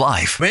sound of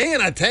life.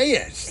 Man, I tell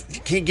you, you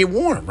can't get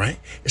warm, right?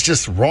 It's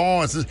just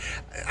raw.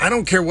 I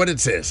don't care what it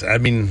says. I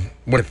mean,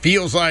 what it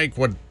feels like,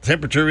 what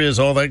temperature is,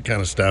 all that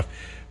kind of stuff.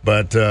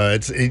 But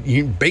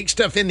you bake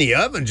stuff in the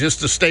oven just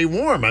to stay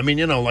warm. I mean,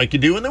 you know, like you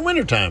do in the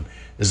wintertime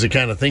is the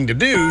kind of thing to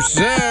do.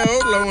 So,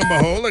 lo and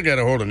behold, I got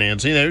a hold of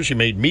Nancy there. She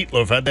made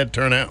meatloaf. How'd that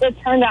turn out? It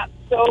turned out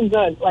so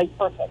good, like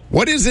perfect.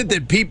 What is it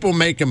that people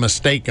make a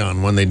mistake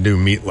on when they do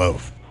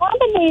meatloaf?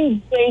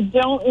 Probably they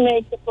don't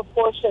make the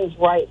proportions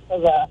right for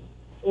the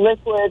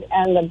liquid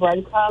and the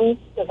breadcrumbs,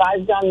 because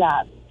I've done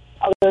that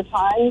other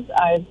times.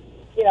 I've,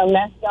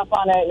 messed up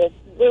on it, and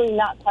it's really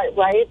not quite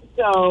right.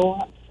 So,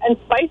 and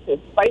spices.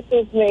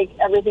 Spices make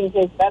everything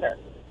taste better,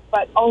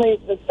 but only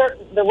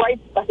the right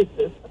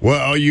spices. Well,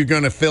 are you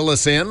going to fill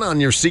us in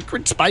on your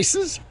secret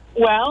spices?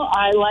 Well,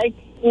 I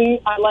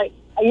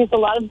use a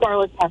lot of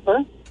garlic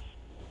pepper.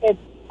 It's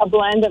a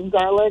blend of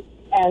garlic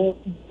and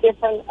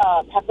different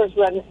peppers,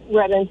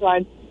 red and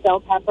dried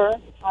bell pepper.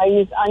 I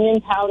use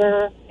onion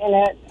powder in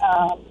it,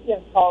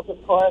 salt, of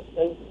course,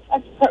 and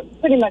that's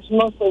pretty much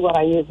mostly what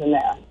I use in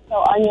there.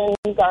 So onion,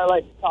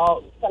 garlic,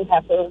 salt, some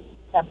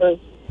peppers.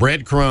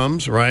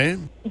 Breadcrumbs, right?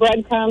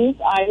 Breadcrumbs.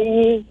 I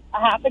use a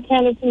half a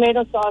can of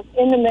tomato sauce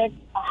in the mix,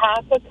 a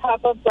half a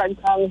cup of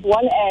breadcrumbs,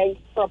 1 egg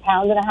for 1.5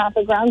 pounds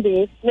of ground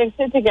beef. Mix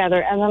it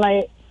together, and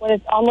then when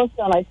it's almost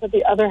done, I put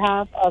the other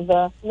half of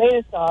the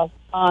tomato sauce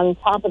on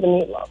top of the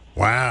meatloaf.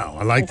 Wow,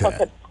 I like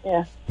that.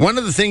 Yeah. One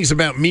of the things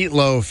about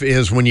meatloaf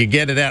is when you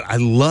get it out, I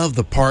love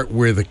the part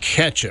where the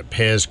ketchup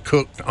has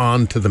cooked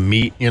onto the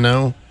meat, you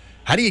know?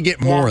 How do you get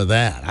more of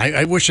that?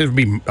 I wish it would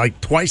be like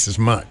twice as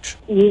much.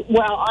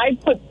 Well, I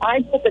put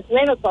the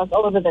tomato sauce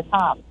over the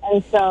top,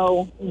 and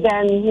so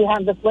then you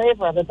have the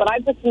flavor of it. But I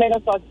put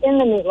tomato sauce in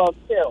the meatloaf,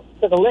 too,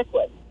 to the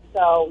liquid.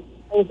 So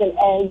you can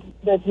egg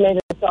the tomato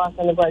sauce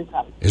and the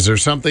breadcrumbs. Is there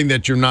something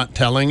that you're not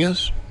telling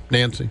us,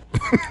 Nancy?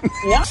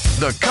 Yeah.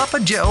 The Cup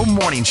of Joe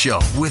Morning Show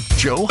with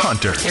Joe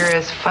Hunter. You're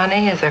as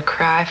funny as a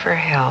cry for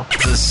help.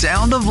 The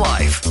sound of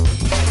life.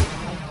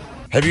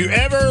 Have you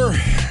ever,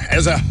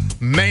 as a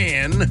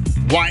man,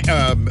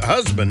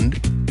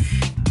 husband,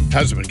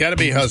 gotta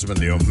be husband,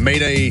 deal,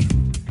 made a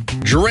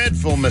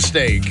dreadful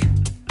mistake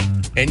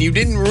and you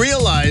didn't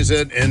realize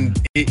it,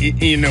 and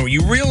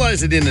you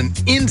realize it in an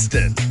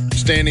instant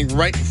standing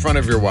right in front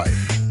of your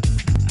wife?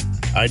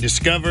 I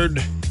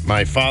discovered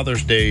my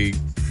Father's Day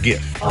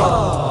gift.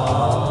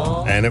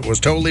 Aww. And it was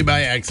totally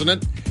by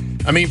accident.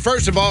 I mean,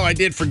 first of all, I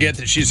did forget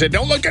that she said,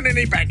 don't look at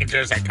any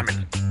packages that come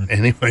in.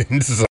 Anyway,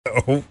 so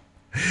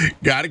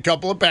got a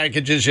couple of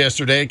packages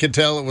yesterday. I could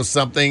tell it was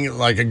something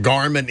like a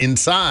garment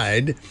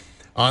inside.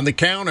 On the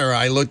counter,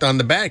 I looked on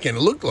the back, and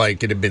it looked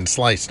like it had been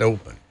sliced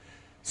open.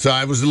 So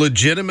I was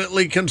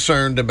legitimately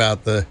concerned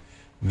about the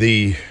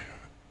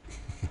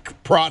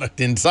product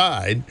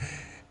inside,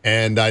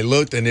 and I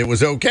looked, and it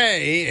was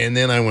okay. And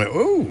then I went,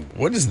 "Ooh,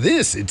 what is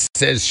this? It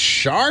says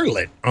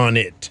Charlotte on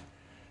it."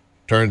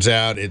 Turns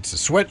out it's a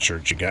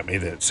sweatshirt you got me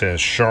that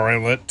says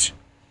Charlotte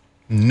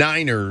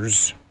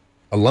Niners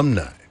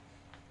alumni.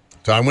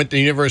 So I went to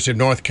the University of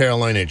North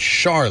Carolina at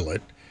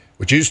Charlotte,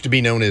 which used to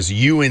be known as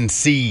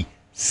UNCC,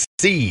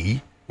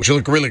 which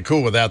looked really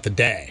cool without the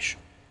dash.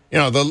 You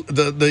know,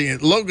 the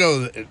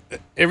logo,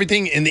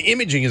 everything, and the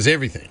imaging is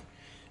everything.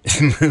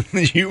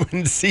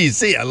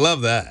 UNCC, I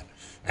love that.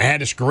 I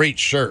had this great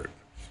shirt.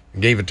 I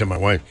gave it to my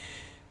wife,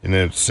 and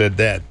it said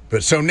that.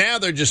 But so now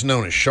they're just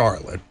known as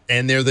Charlotte,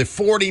 and they're the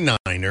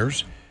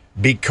 49ers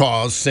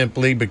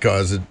simply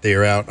because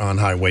they're out on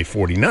Highway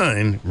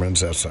 49,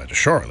 runs outside of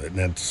Charlotte. And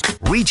that's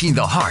reaching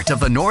the heart of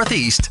the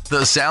Northeast,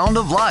 the sound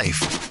of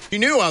life. You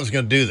knew I was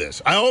going to do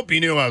this. I hope you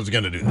knew I was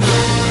going to do this. I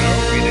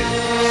hope you did.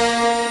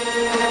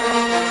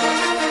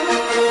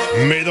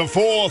 May the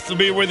 4th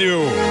be with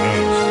you.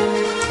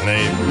 And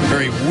a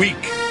very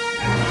weak,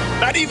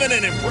 not even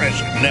an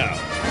impression, no.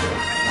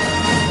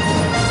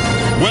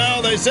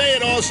 Well, they say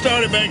it all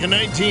started back in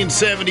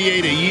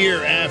 1978, a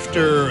year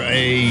after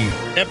a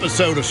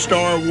episode of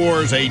Star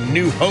Wars, A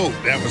New Hope.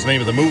 That was the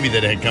name of the movie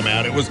that had come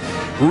out. It was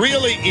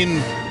really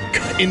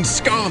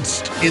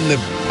ensconced in the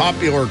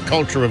popular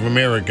culture of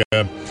America,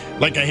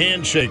 like a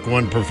handshake,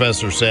 one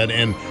professor said.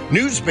 And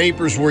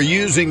newspapers were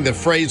using the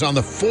phrase on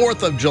the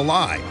 4th of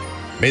July.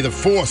 May the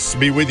 4th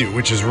be with you,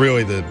 which is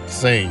really the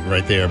saying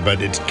right there.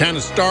 But it's kind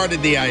of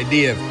started the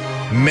idea of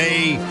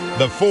May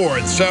the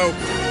 4th. So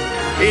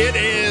it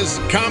is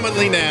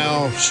commonly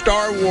now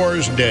Star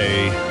Wars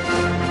Day.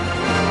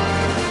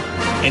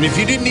 And if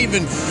you didn't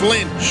even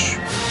flinch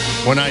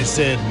when I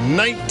said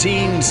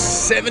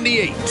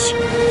 1978,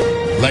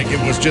 like it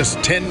was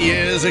just 10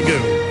 years ago.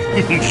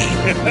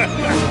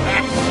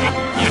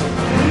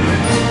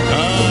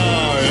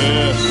 Oh,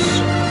 yes.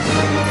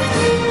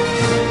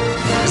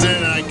 Is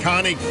that an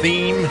iconic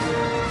theme?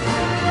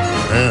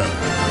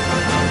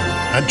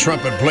 That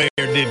trumpet player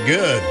did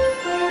good.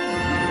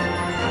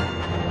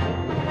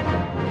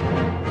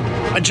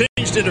 I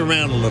changed it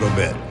around a little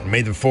bit.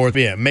 May the 4th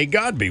be. May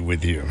God be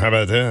with you. How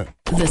about that?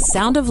 The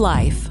sound of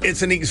life.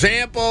 It's an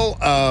example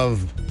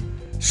of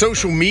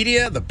social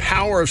media, the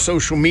power of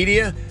social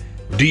media.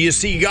 Do you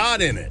see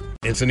God in it?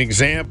 It's an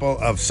example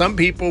of some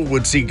people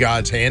would see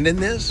God's hand in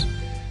this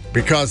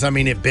because, I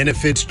mean, it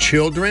benefits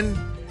children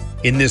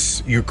in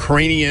this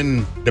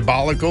Ukrainian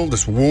debacle,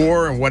 this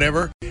war and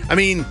whatever. I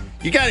mean,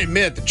 you got to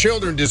admit, the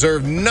children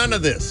deserve none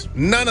of this.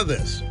 None of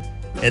this.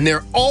 And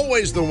they're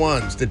always the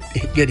ones that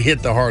get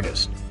hit the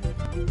hardest.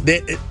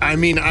 I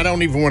mean, I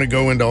don't even want to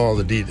go into all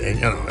the details.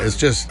 You know, it's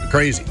just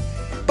crazy.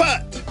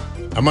 But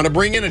I'm going to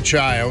bring in a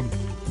child.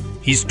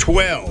 He's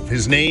 12.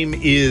 His name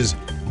is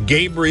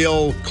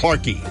Gabriel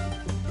Clarkey.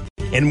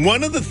 And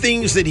one of the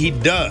things that he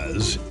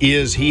does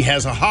is he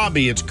has a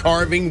hobby. It's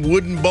carving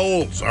wooden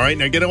bowls. All right,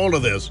 now get a hold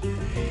of this.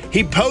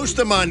 He posts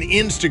them on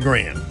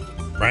Instagram,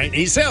 right?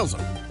 He sells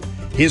them.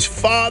 His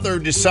father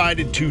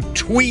decided to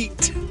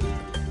tweet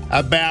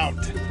about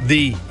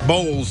the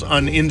bowls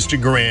on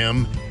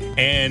Instagram,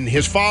 and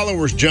his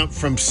followers jumped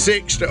from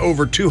 6 to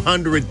over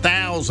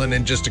 200,000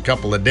 in just a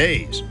couple of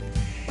days.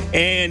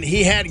 And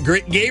he had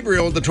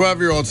Gabriel, the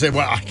 12-year-old, say,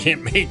 well, I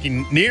can't make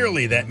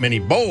nearly that many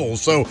bowls,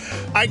 so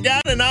I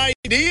got an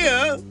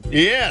idea.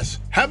 Yes.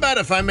 How about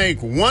if I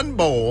make one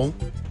bowl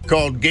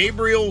called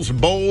Gabriel's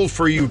Bowl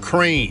for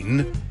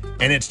Ukraine,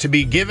 and it's to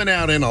be given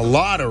out in a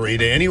lottery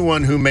to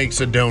anyone who makes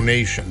a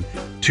donation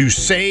to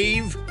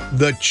save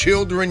the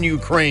children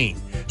Ukraine.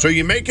 So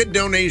you make a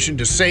donation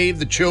to save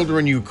the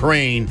children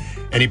Ukraine,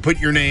 and you put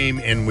your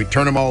name, and we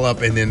turn them all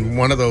up, and then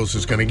one of those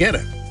is going to get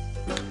it.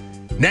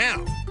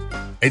 Now,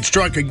 it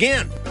struck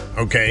again.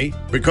 okay?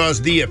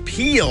 Because the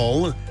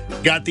appeal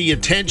got the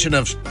attention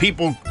of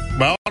people,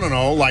 well, I don't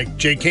know, like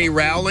J.K.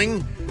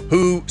 Rowling,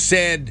 who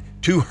said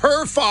to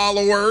her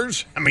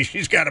followers, I mean,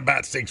 she's got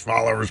about 6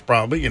 followers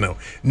probably,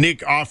 Nick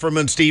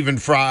Offerman, Stephen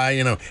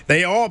Fry,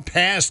 they all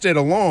passed it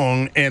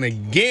along. And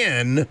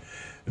again,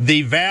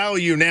 the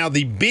value now,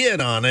 the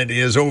bid on it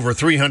is over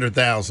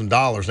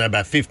 $300,000. Now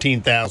about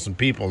 15,000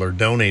 people are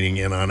donating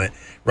in on it,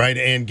 right?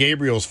 And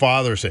Gabriel's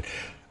father said,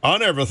 I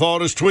never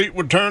thought his tweet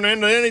would turn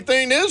into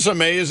anything this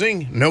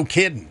amazing. No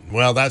kidding.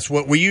 Well, that's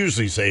what we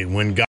usually say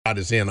when God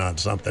is in on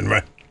something,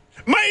 right?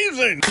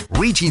 Amazing!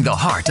 Reaching the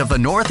heart of the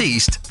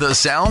Northeast, the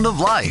sound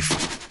of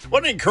life.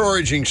 What an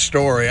encouraging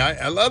story.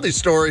 I love these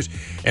stories,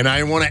 and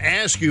I want to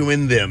ask you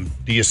in them,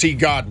 do you see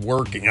God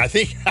working? I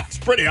think that's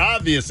pretty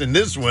obvious in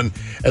this one,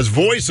 as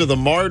Voice of the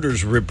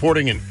Martyrs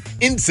reporting an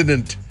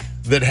incident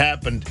that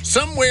happened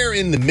somewhere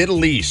in the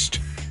Middle East.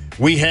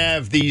 We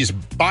have these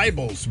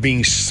Bibles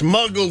being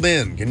smuggled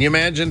in. Can you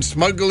imagine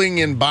smuggling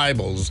in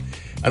Bibles?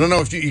 I don't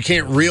know if you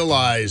can't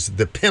realize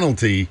the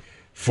penalty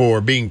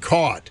for being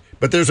caught.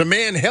 But there's a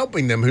man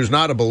helping them who's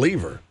not a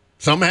believer,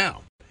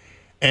 somehow.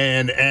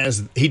 And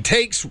as he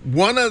takes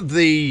one of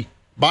the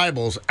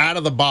Bibles out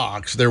of the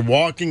box, they're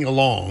walking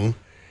along,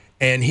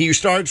 and he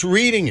starts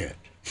reading it.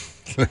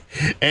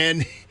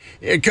 And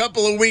a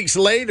couple of weeks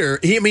later,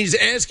 he's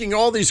asking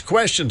all these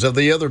questions of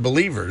the other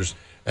believers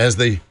as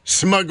they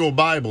smuggle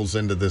Bibles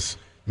into this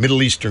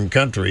Middle Eastern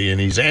country.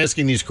 And he's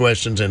asking these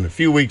questions, and a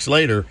few weeks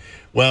later,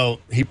 well,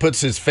 he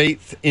puts his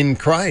faith in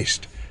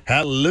Christ.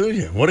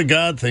 Hallelujah. What a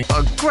God thing.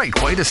 A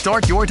great way to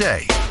start your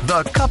day.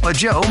 The Cup of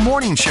Joe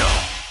Morning Show.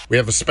 We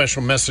have a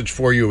special message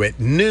for you at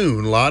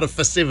noon. A lot of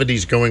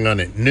festivities going on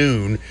at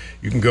noon.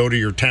 You can go to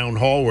your town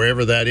hall,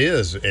 wherever that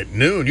is, at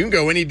noon. You can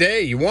go any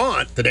day you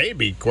want. Today would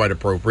be quite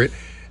appropriate.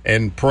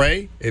 And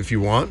pray if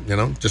you want,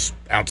 just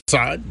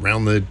outside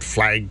around the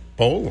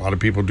flagpole. A lot of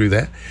people do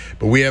that.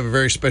 But we have a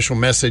very special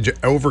message,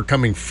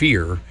 Overcoming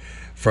Fear,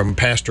 from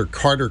Pastor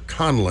Carter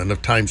Conlon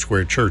of Times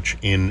Square Church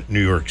in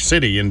New York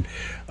City. And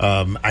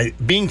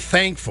being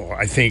thankful,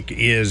 I think,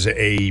 is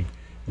a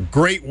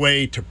great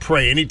way to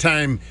pray.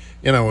 Anytime,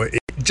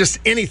 just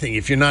anything,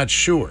 if you're not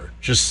sure,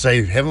 just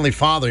say, Heavenly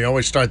Father. You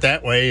always start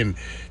that way, and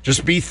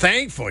just be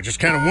thankful. Just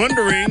kind of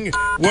wondering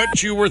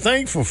what you were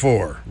thankful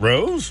for.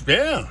 Rose?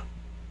 Yeah.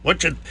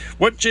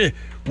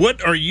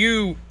 What are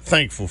you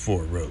thankful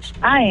for, Rose?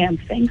 I am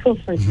thankful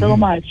for so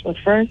much, but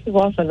first of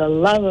all, for the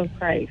love of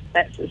Christ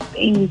that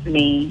sustains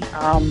me.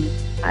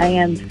 I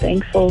am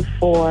thankful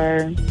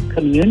for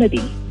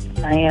community.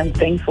 I am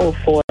thankful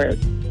for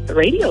the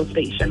radio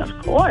station, of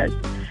course,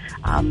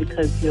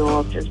 because you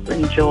all just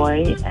bring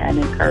joy and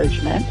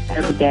encouragement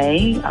every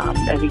day.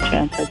 Every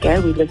chance I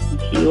get, we listen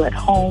to you at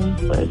home,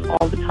 but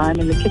all the time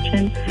in the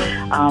kitchen.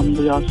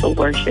 We also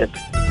worship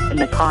in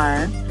the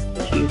car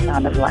to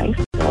Sound of Life.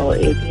 So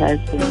it has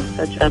been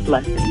such a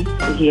blessing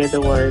to hear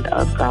the word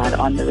of God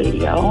on the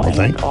radio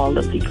and all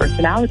of the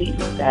personalities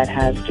that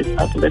have just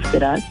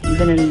uplifted us,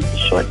 even in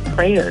short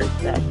prayers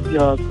that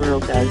your girl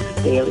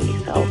does daily.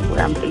 So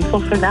I'm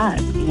thankful for that.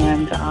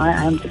 And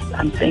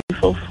I'm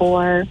thankful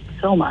for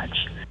so much.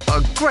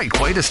 A great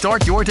way to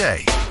start your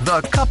day.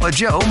 The Cup of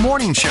Joe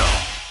Morning Show.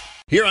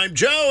 Here I'm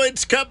Joe.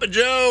 It's Cup of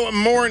Joe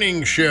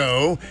Morning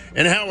Show.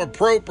 And how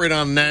appropriate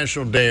on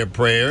National Day of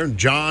Prayer.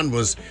 John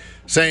was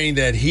saying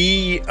that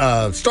he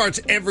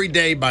starts every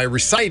day by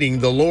reciting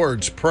the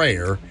Lord's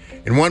Prayer.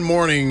 And one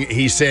morning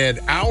he said,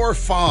 Our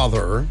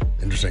Father.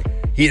 Interesting.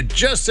 He had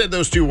just said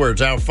those two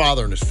words, Our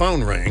Father, and his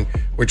phone rang,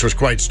 which was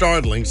quite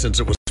startling since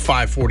it was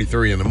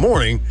 5:43 in the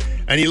morning.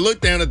 And he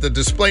looked down at the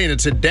display and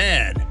it said,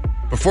 Dad.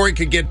 Before he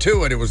could get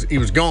to it, he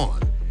was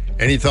gone.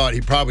 And he thought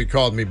he probably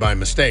called me by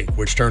mistake,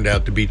 which turned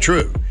out to be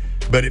true.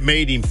 But it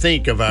made him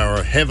think of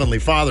our Heavenly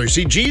Father.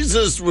 See,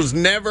 Jesus was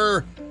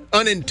never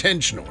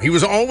unintentional. He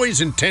was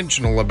always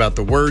intentional about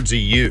the words he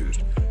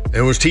used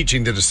and was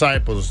teaching the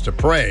disciples to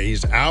pray.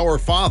 He's our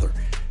Father.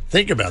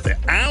 Think about that.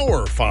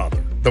 Our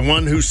Father, the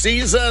one who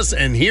sees us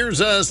and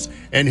hears us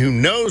and who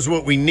knows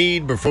what we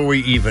need before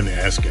we even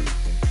ask him.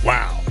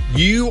 Wow.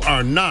 You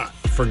are not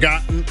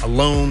forgotten,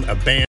 alone,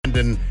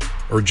 abandoned,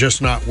 or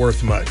just not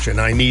worth much. And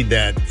I need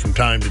that from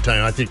time to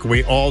time. I think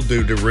we all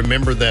do, to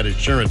remember that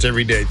assurance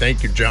every day.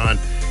 Thank you, John.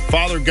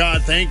 Father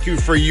God, thank you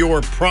for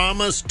your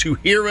promise to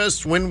hear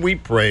us when we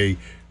pray,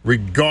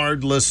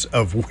 regardless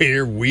of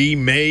where we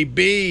may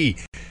be.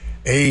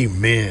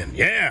 Amen.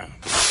 Yeah.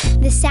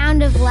 The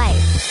sound of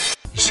life.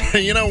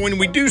 When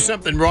we do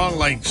something wrong,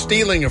 like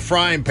stealing a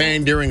frying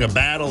pan during a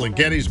battle at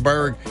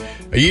Gettysburg,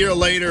 a year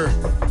later,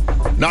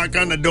 knock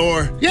on the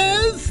door.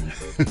 Yes?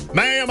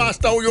 Ma'am, I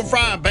stole your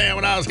frying pan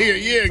when I was here a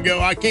year ago.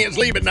 I can't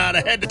sleep at night.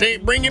 I had to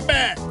bring it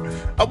back.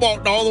 I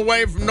walked all the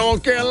way from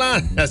North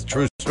Carolina. That's a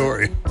true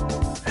story.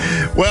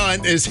 Well,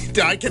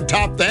 I can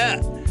top that.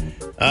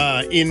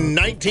 In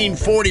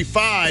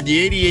 1945,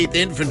 the 88th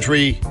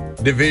Infantry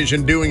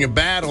Division doing a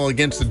battle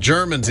against the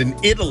Germans in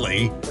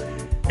Italy,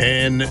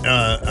 And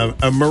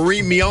a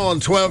Marie Mion,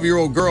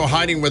 12-year-old girl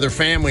hiding with her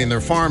family in their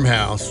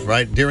farmhouse,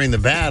 right, during the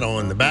battle.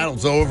 And the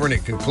battle's over and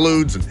it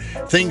concludes and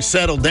things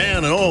settle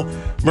down.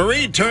 And,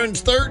 Marie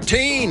turns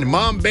 13.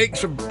 Mom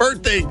bakes a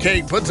birthday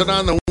cake, puts it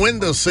on the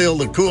windowsill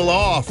to cool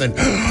off. And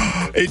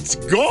it's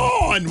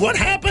gone. What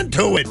happened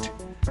to it?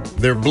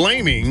 They're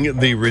blaming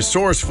the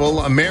resourceful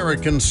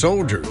American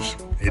soldiers.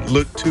 It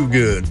looked too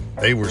good.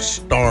 They were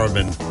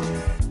starving.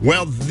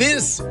 Well,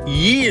 this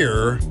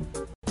year,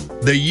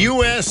 the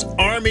U.S.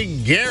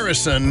 Army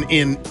garrison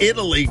in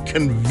Italy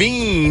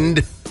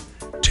convened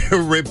to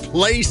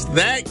replace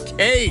that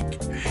cake.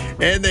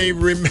 And they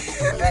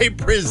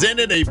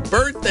presented a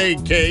birthday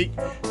cake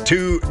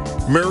to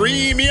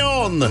Marie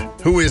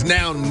Mion, who is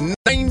now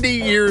 90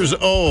 years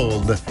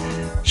old.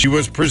 She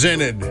was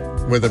presented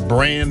with a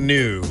brand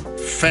new,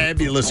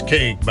 fabulous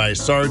cake by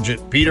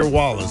Sergeant Peter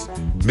Wallace,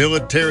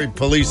 military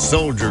police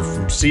soldier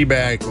from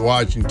Seaback,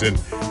 Washington,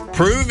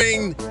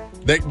 proving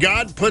that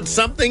God put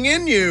something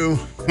in you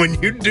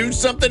when you do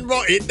something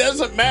wrong. It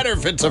doesn't matter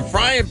if it's a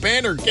frying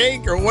pan or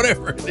cake or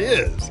whatever it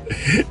is.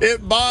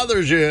 It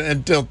bothers you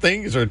until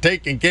things are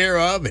taken care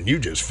of and you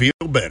just feel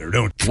better,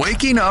 don't you?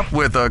 Waking up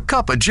with a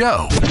cup of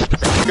Joe.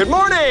 Good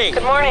morning.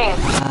 Good morning.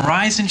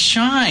 Rise and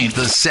shine.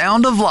 The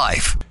sound of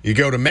life. You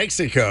go to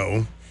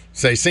Mexico,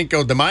 say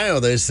Cinco de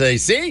Mayo, they say,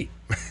 sí.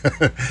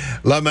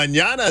 La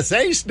mañana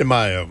 6 de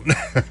Mayo.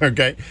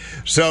 Okay.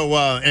 So,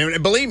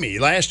 and believe me,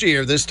 last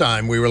year, this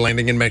time, we were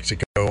landing in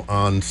Mexico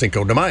on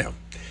Cinco de Mayo.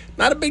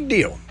 Not a big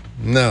deal.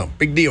 No,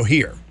 big deal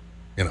here.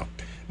 You know,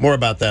 more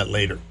about that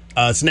later.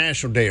 It's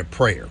National Day of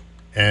Prayer.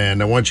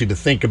 And I want you to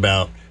think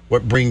about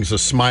what brings a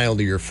smile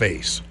to your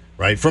face,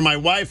 right? For my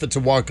wife, it's a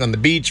walk on the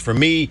beach. For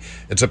me,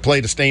 it's a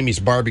plate of Stamey's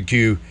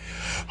barbecue.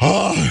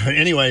 Oh,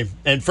 anyway,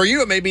 and for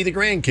you, it may be the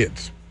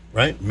grandkids,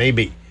 right?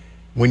 Maybe.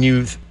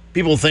 When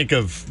people think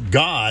of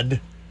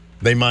God,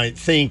 they might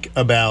think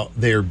about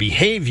their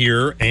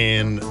behavior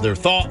and their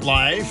thought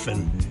life.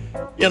 And,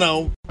 you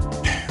know,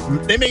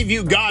 they may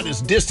view God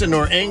as distant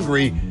or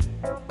angry,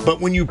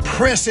 but when you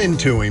press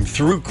into him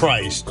through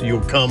Christ, you'll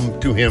come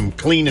to him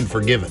clean and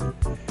forgiven.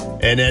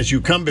 And as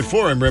you come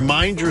before him,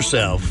 remind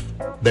yourself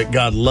that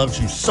God loves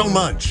you so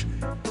much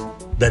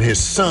that his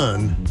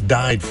son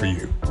died for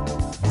you.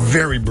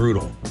 Very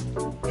brutal.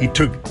 He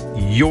took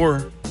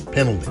your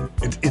penalty.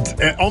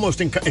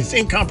 It's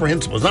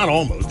incomprehensible. It's not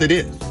almost. It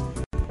is.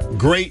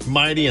 Great,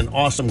 mighty, and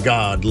awesome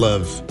God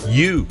loves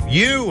you.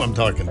 You, I'm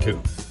talking to.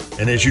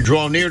 And as you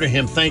draw near to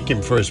him, thank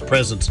him for his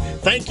presence.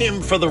 Thank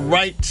him for the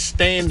right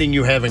standing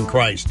you have in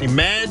Christ.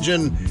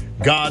 Imagine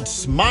God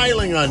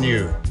smiling on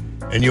you,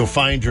 and you'll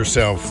find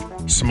yourself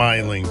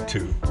smiling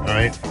too. All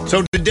right?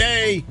 So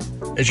today,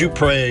 as you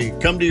pray,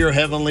 come to your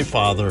Heavenly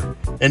Father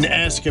and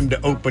ask him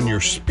to open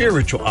your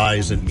spiritual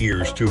eyes and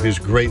ears to his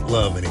great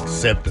love and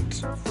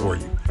acceptance for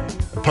you.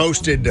 I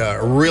posted a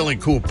really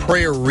cool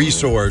prayer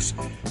resource.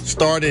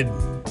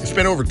 It's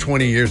been over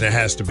 20 years, it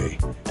has to be.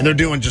 And they're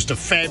doing just a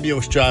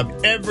fabulous job.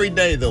 Every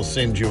day they'll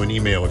send you an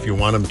email if you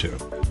want them to.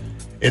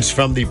 It's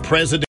from the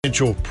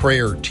Presidential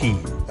Prayer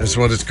Team. That's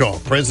what it's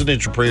called,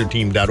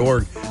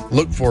 presidentialprayerteam.org.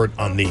 Look for it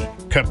on the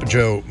Cup of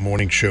Joe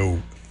Morning Show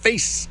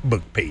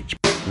Facebook page.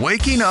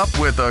 Waking up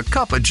with a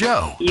cup of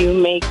Joe. You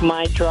make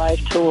my drive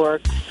to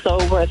work so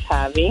worth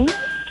having.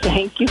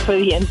 Thank you for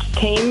the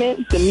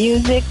entertainment, the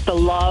music, the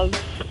love,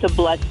 the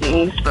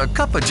blessings. The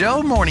Cup of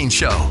Joe Morning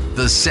Show,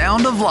 the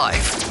sound of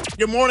life.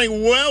 Good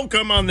morning.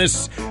 Welcome on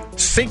this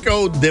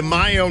Cinco de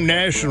Mayo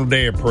National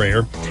Day of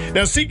Prayer.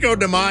 Now, Cinco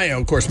de Mayo,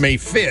 of course, May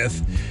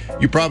 5th.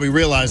 You probably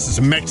realize it's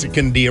a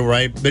Mexican deal,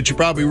 right? But you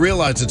probably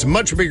realize it's a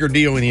much bigger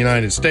deal in the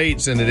United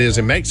States than it is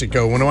in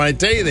Mexico. When I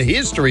tell you the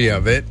history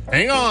of it,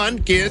 hang on,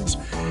 kids,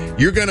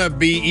 you're going to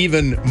be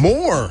even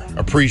more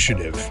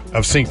appreciative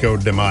of Cinco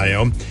de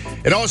Mayo.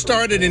 It all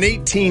started in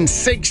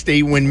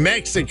 1860 when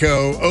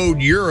Mexico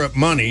owed Europe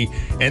money,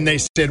 and they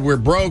said, we're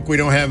broke, we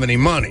don't have any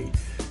money.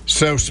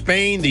 So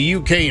Spain, the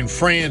UK, and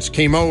France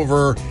came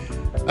over.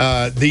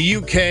 The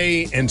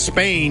UK and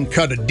Spain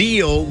cut a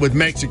deal with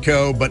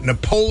Mexico, but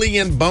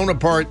Napoleon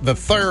Bonaparte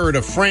III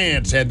of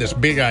France had this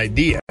big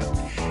idea.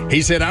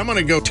 He said, I'm going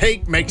to go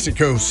take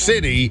Mexico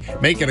City,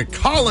 make it a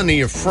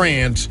colony of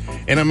France,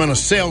 and I'm going to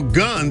sell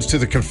guns to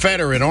the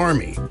Confederate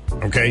Army.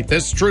 Okay,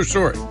 that's a true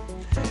story.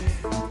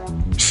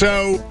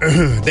 So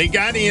they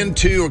got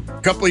into,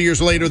 a couple of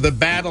years later, the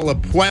Battle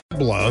of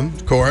Puebla,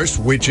 of course,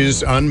 which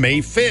is on May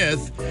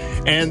 5th.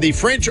 And the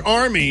French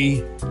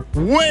army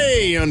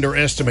way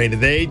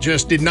underestimated. They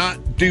just did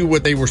not do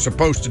what they were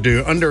supposed to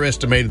do,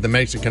 underestimated the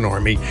Mexican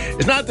army.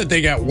 It's not that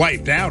they got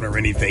wiped out or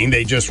anything.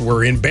 They just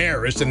were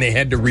embarrassed and they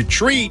had to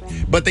retreat,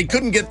 but they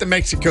couldn't get to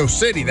Mexico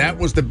City. That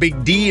was the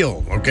big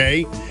deal,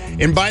 okay?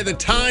 And by the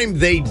time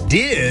they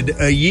did,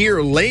 a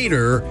year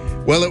later,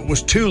 well, it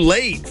was too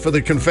late for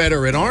the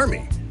Confederate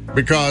army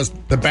because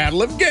the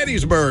Battle of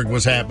Gettysburg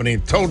was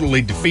happening,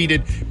 totally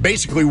defeated,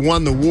 basically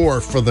won the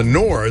war for the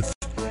North.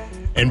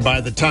 And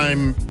by the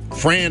time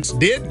France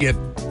did get,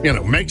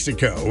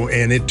 Mexico,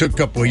 and it took a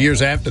couple of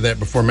years after that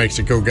before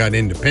Mexico got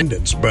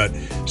independence. But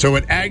so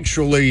it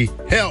actually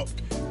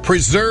helped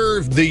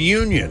preserve the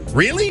union.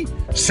 Really?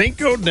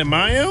 Cinco de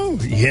Mayo?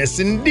 Yes,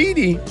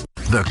 indeedy.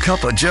 The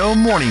Cup of Joe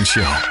Morning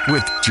Show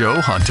with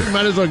Joe Hunter.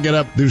 Might as well get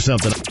up, do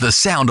something. The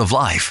sound of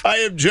life. I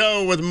am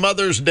Joe with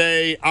Mother's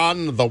Day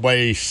on the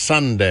way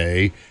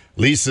Sunday.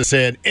 Lisa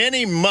said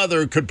any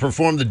mother could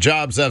perform the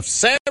jobs of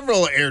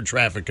several air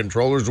traffic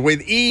controllers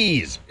with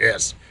ease.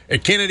 Yes,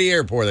 at Kennedy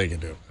Airport they can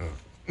do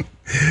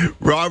it.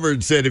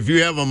 Robert said if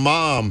you have a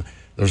mom,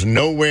 there's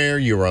nowhere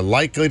you are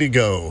likely to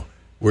go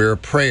where a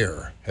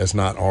prayer has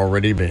not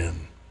already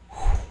been.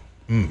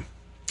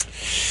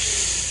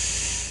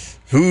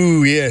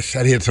 Ooh, yes,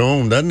 that hits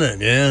home, doesn't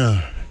it?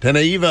 Yeah.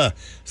 Tenaiva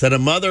said a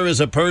mother is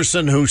a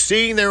person who,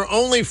 seeing there are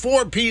only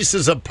 4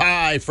 pieces of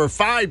pie for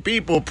 5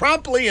 people,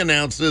 promptly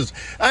announces,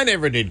 I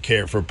never did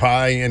care for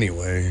pie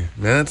anyway.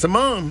 That's a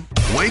mom.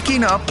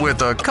 Waking up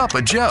with a cup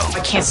of Joe.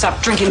 I can't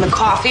stop drinking the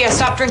coffee. I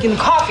stopped drinking the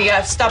coffee.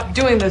 I've stopped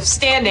doing the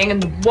standing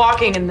and the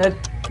walking and the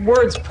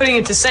words putting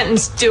into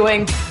sentence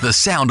doing. The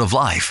sound of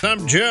life.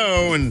 I'm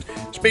Joe, and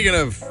speaking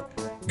of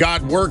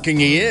God working,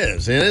 he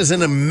is. It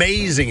isn't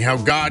amazing how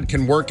God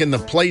can work in the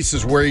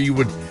places where you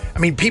would,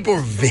 people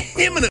are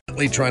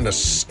vehemently trying to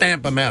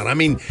stamp him out.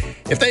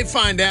 If they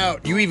find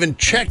out you even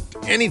checked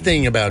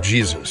anything about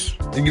Jesus,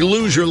 you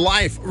lose your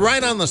life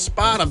right on the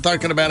spot. I'm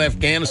talking about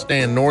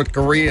Afghanistan, North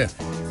Korea.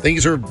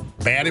 Things are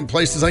bad in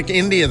places like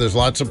India. There's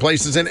lots of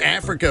places in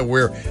Africa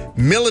where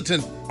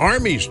militant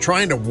armies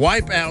trying to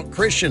wipe out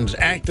Christians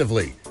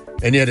actively,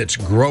 and yet it's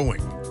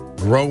growing.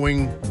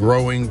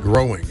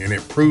 And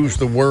it proves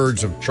the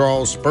words of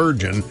Charles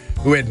Spurgeon,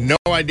 who had no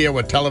idea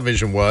what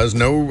television was,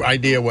 no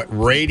idea what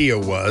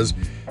radio was,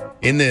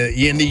 in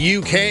the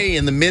UK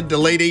in the mid to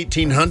late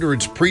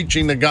 1800s,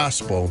 preaching the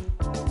gospel.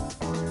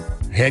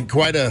 Had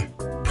quite a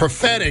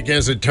prophetic,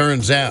 as it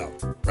turns out,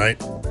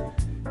 right?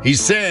 He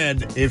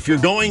said, if you're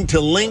going to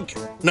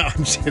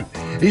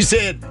he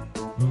said,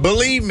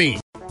 believe me,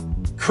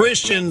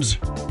 Christians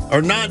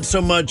are not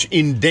so much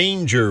in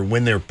danger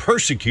when they're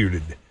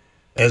persecuted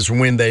as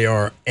when they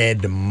are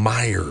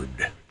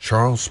admired.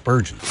 Charles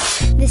Spurgeon.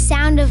 The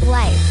sound of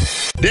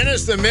life.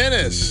 Dennis the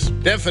Menace.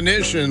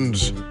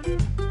 Definitions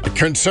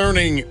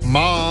concerning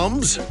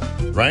moms,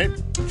 right?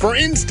 For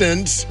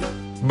instance,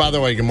 by the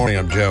way, good morning,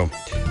 I'm Joe.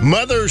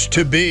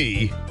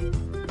 Mothers-to-be,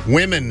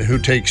 women who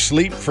take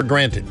sleep for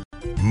granted.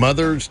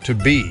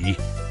 Mothers-to-be,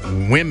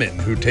 women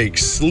who take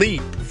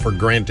sleep for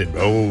granted.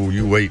 Oh,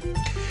 you wait.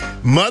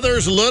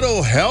 Mother's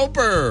little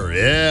helper.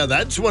 Yeah,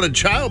 that's what a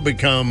child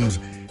becomes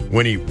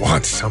when he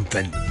wants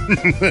something.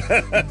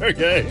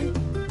 Okay.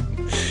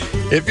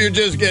 If you're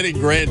just getting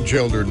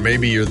grandchildren,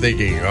 maybe you're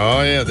thinking,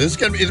 oh yeah,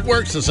 it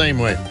works the same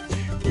way.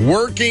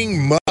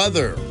 Working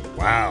mother.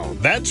 Wow.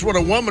 That's what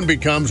a woman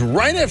becomes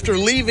right after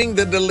leaving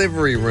the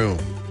delivery room.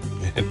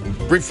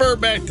 Refer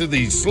back to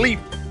the sleep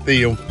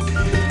deal.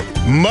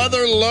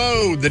 Mother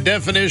load. The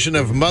definition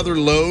of mother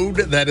load,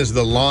 that is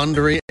the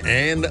laundry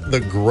and the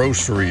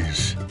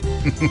groceries.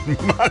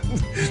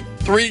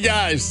 3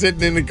 guys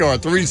sitting in the car,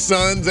 3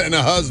 sons and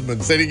a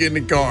husband sitting in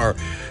the car.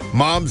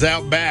 Mom's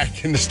out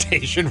back in the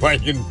station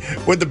wagon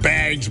with the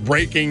bags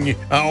breaking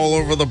all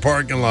over the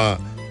parking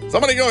lot.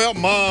 Somebody go help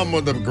mom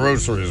with the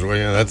groceries. Well,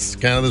 yeah, that's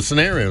kind of the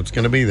scenario. It's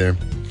going to be there.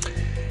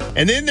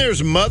 And then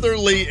there's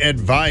motherly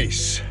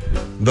advice.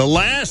 The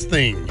last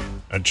thing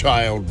a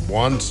child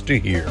wants to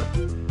hear.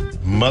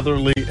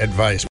 Motherly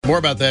advice. More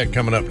about that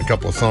coming up in a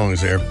couple of songs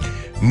there.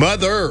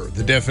 Mother,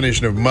 the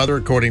definition of mother,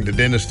 according to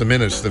Dennis the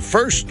Menace, the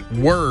first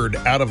word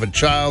out of a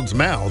child's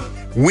mouth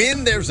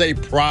when there's a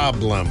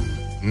problem.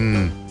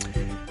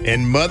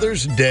 And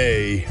Mother's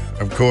Day,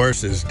 of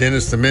course, as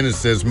Dennis the Menace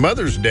says,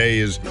 Mother's Day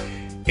is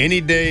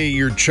any day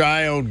your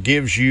child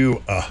gives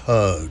you a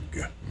hug.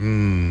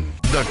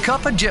 The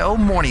Cup of Joe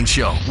Morning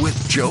Show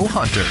with Joe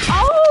Hunter.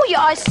 Oh,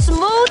 you're a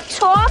smooth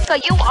talker.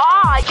 You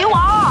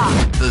are.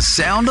 The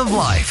sound of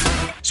life.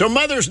 So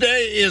Mother's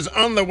Day is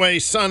on the way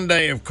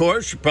Sunday, of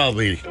course. You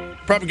probably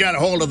got a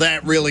hold of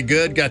that really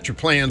good, got your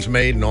plans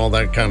made and all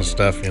that kind of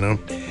stuff, you know.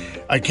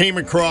 I came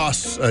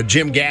across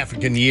Jim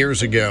Gaffigan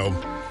years ago,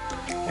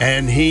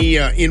 and he,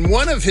 in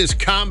one of his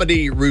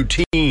comedy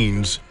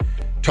routines,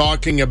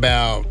 talking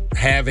about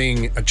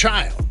having a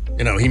child.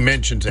 You know, he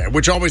mentions that,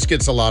 which always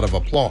gets a lot of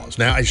applause.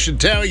 Now, I should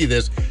tell you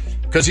this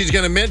because he's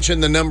going to mention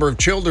the number of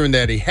children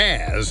that he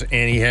has,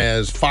 and he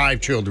has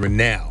 5 children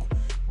now.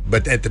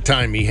 But at the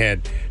time, he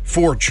had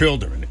 4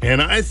 children.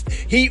 And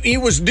he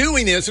was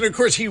doing this, and of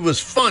course, he was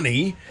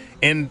funny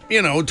and,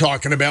 you know,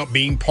 talking about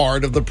being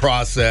part of the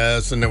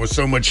process, and there was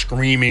so much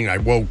screaming, I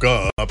woke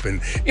up,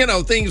 and, you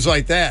know, things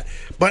like that.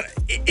 But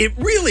it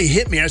really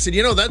hit me. I said,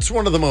 you know, that's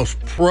one of the most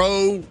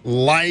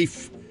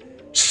pro-life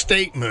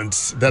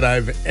statements that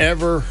I've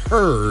ever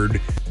heard,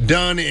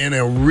 done in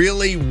a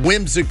really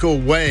whimsical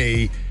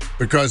way,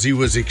 because he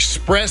was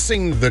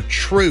expressing the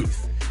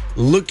truth,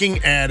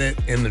 looking at it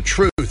in the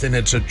truth, and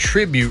it's a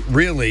tribute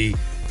really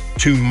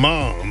to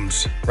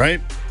moms, right?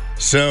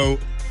 So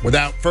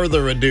without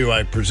further ado,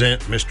 I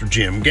present Mr.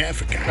 Jim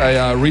Gaffigan.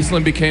 I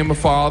recently became a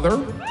father.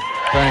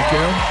 Thank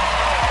you.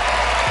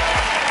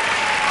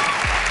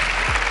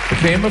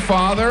 Became a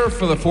father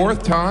for the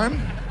 4th time.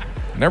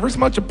 Never as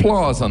much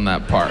applause on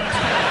that part.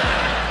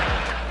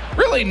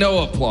 Really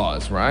no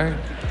applause, right?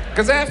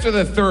 Because after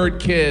the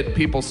third kid,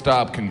 people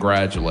stop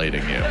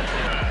congratulating you.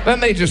 Then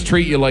they just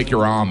treat you like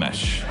you're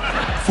Amish.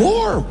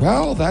 4?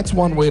 Well, that's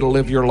one way to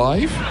live your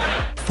life.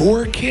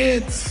 4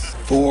 kids.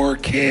 4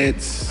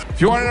 kids. If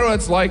you want to know what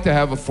it's like to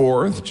have a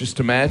 4th, just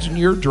imagine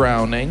you're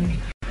drowning,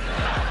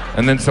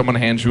 and then someone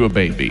hands you a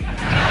baby.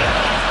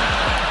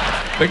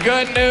 The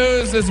good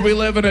news is we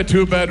live in a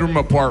 2-bedroom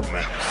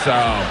apartment, so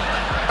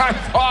I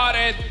thought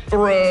it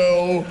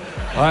through.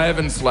 I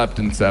haven't slept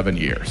in 7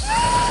 years.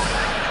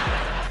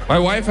 My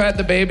wife had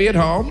the baby at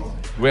home.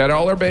 We had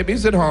all our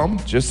babies at home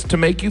just to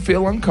make you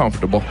feel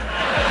uncomfortable.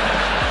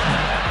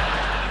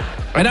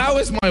 And I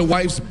was my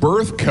wife's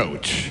birth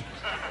coach,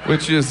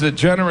 which is a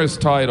generous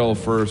title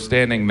for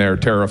standing there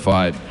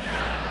terrified.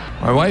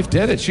 My wife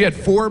did it. She had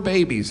 4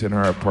 babies in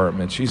our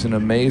apartment. She's an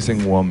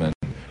amazing woman.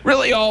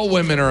 Really, all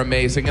women are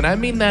amazing, and I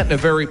mean that in a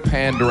very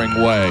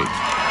pandering way.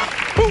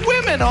 But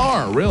women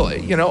are, really.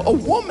 You know, a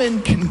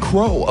woman can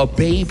grow a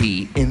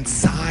baby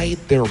inside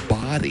their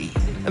body.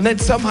 And then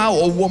somehow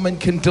a woman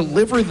can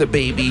deliver the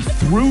baby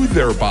through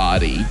their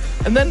body.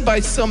 And then by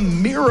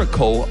some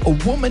miracle, a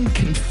woman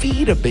can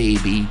feed a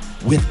baby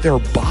with their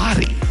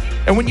body.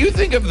 And when you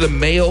think of the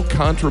male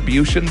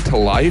contribution to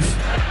life,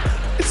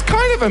 it's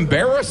kind of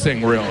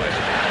embarrassing, really.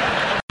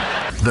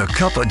 The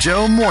Cup of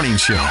Joe Morning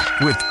Show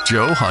with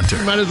Joe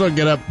Hunter. Might as well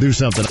get up, do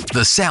something.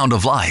 The sound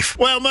of life.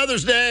 Well,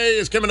 Mother's Day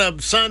is coming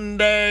up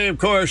Sunday, of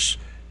course.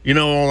 You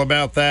know all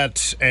about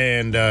that.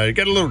 And you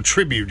got a little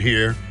tribute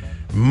here.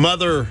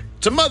 Mother,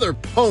 it's a mother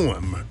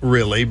poem,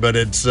 really, but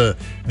it's the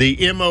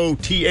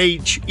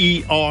M-O-T-H-E-R,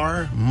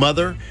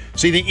 mother.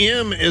 See, the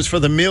M is for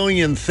the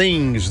million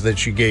things that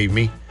she gave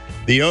me.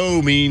 The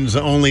O means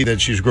only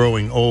that she's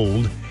growing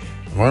old.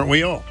 Aren't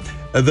we all?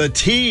 The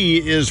T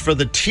is for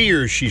the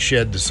tears she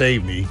shed to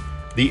save me.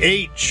 The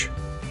H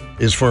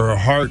is for her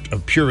heart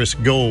of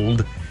purest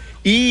gold.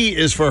 E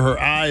is for her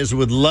eyes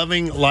with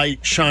loving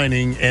light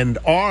shining. And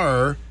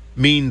R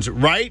means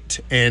right,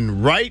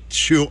 and right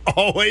she'll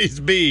always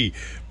be.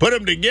 Put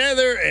them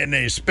together and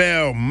they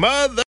spell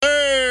mother.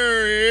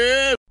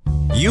 Yeah.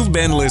 You've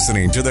been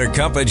listening to the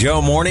Cup of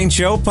Joe Morning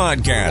Show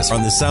podcast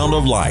on the Sound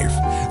of Life,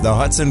 the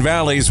Hudson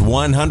Valley's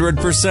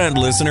 100%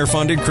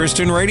 listener-funded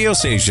Christian radio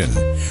station.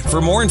 For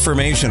more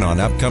information on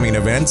upcoming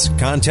events,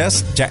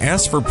 contests, to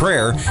ask for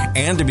prayer,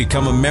 and to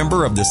become a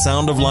member of the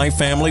Sound of Life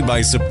family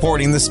by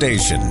supporting the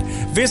station,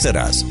 visit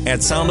us at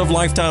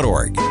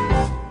soundoflife.org.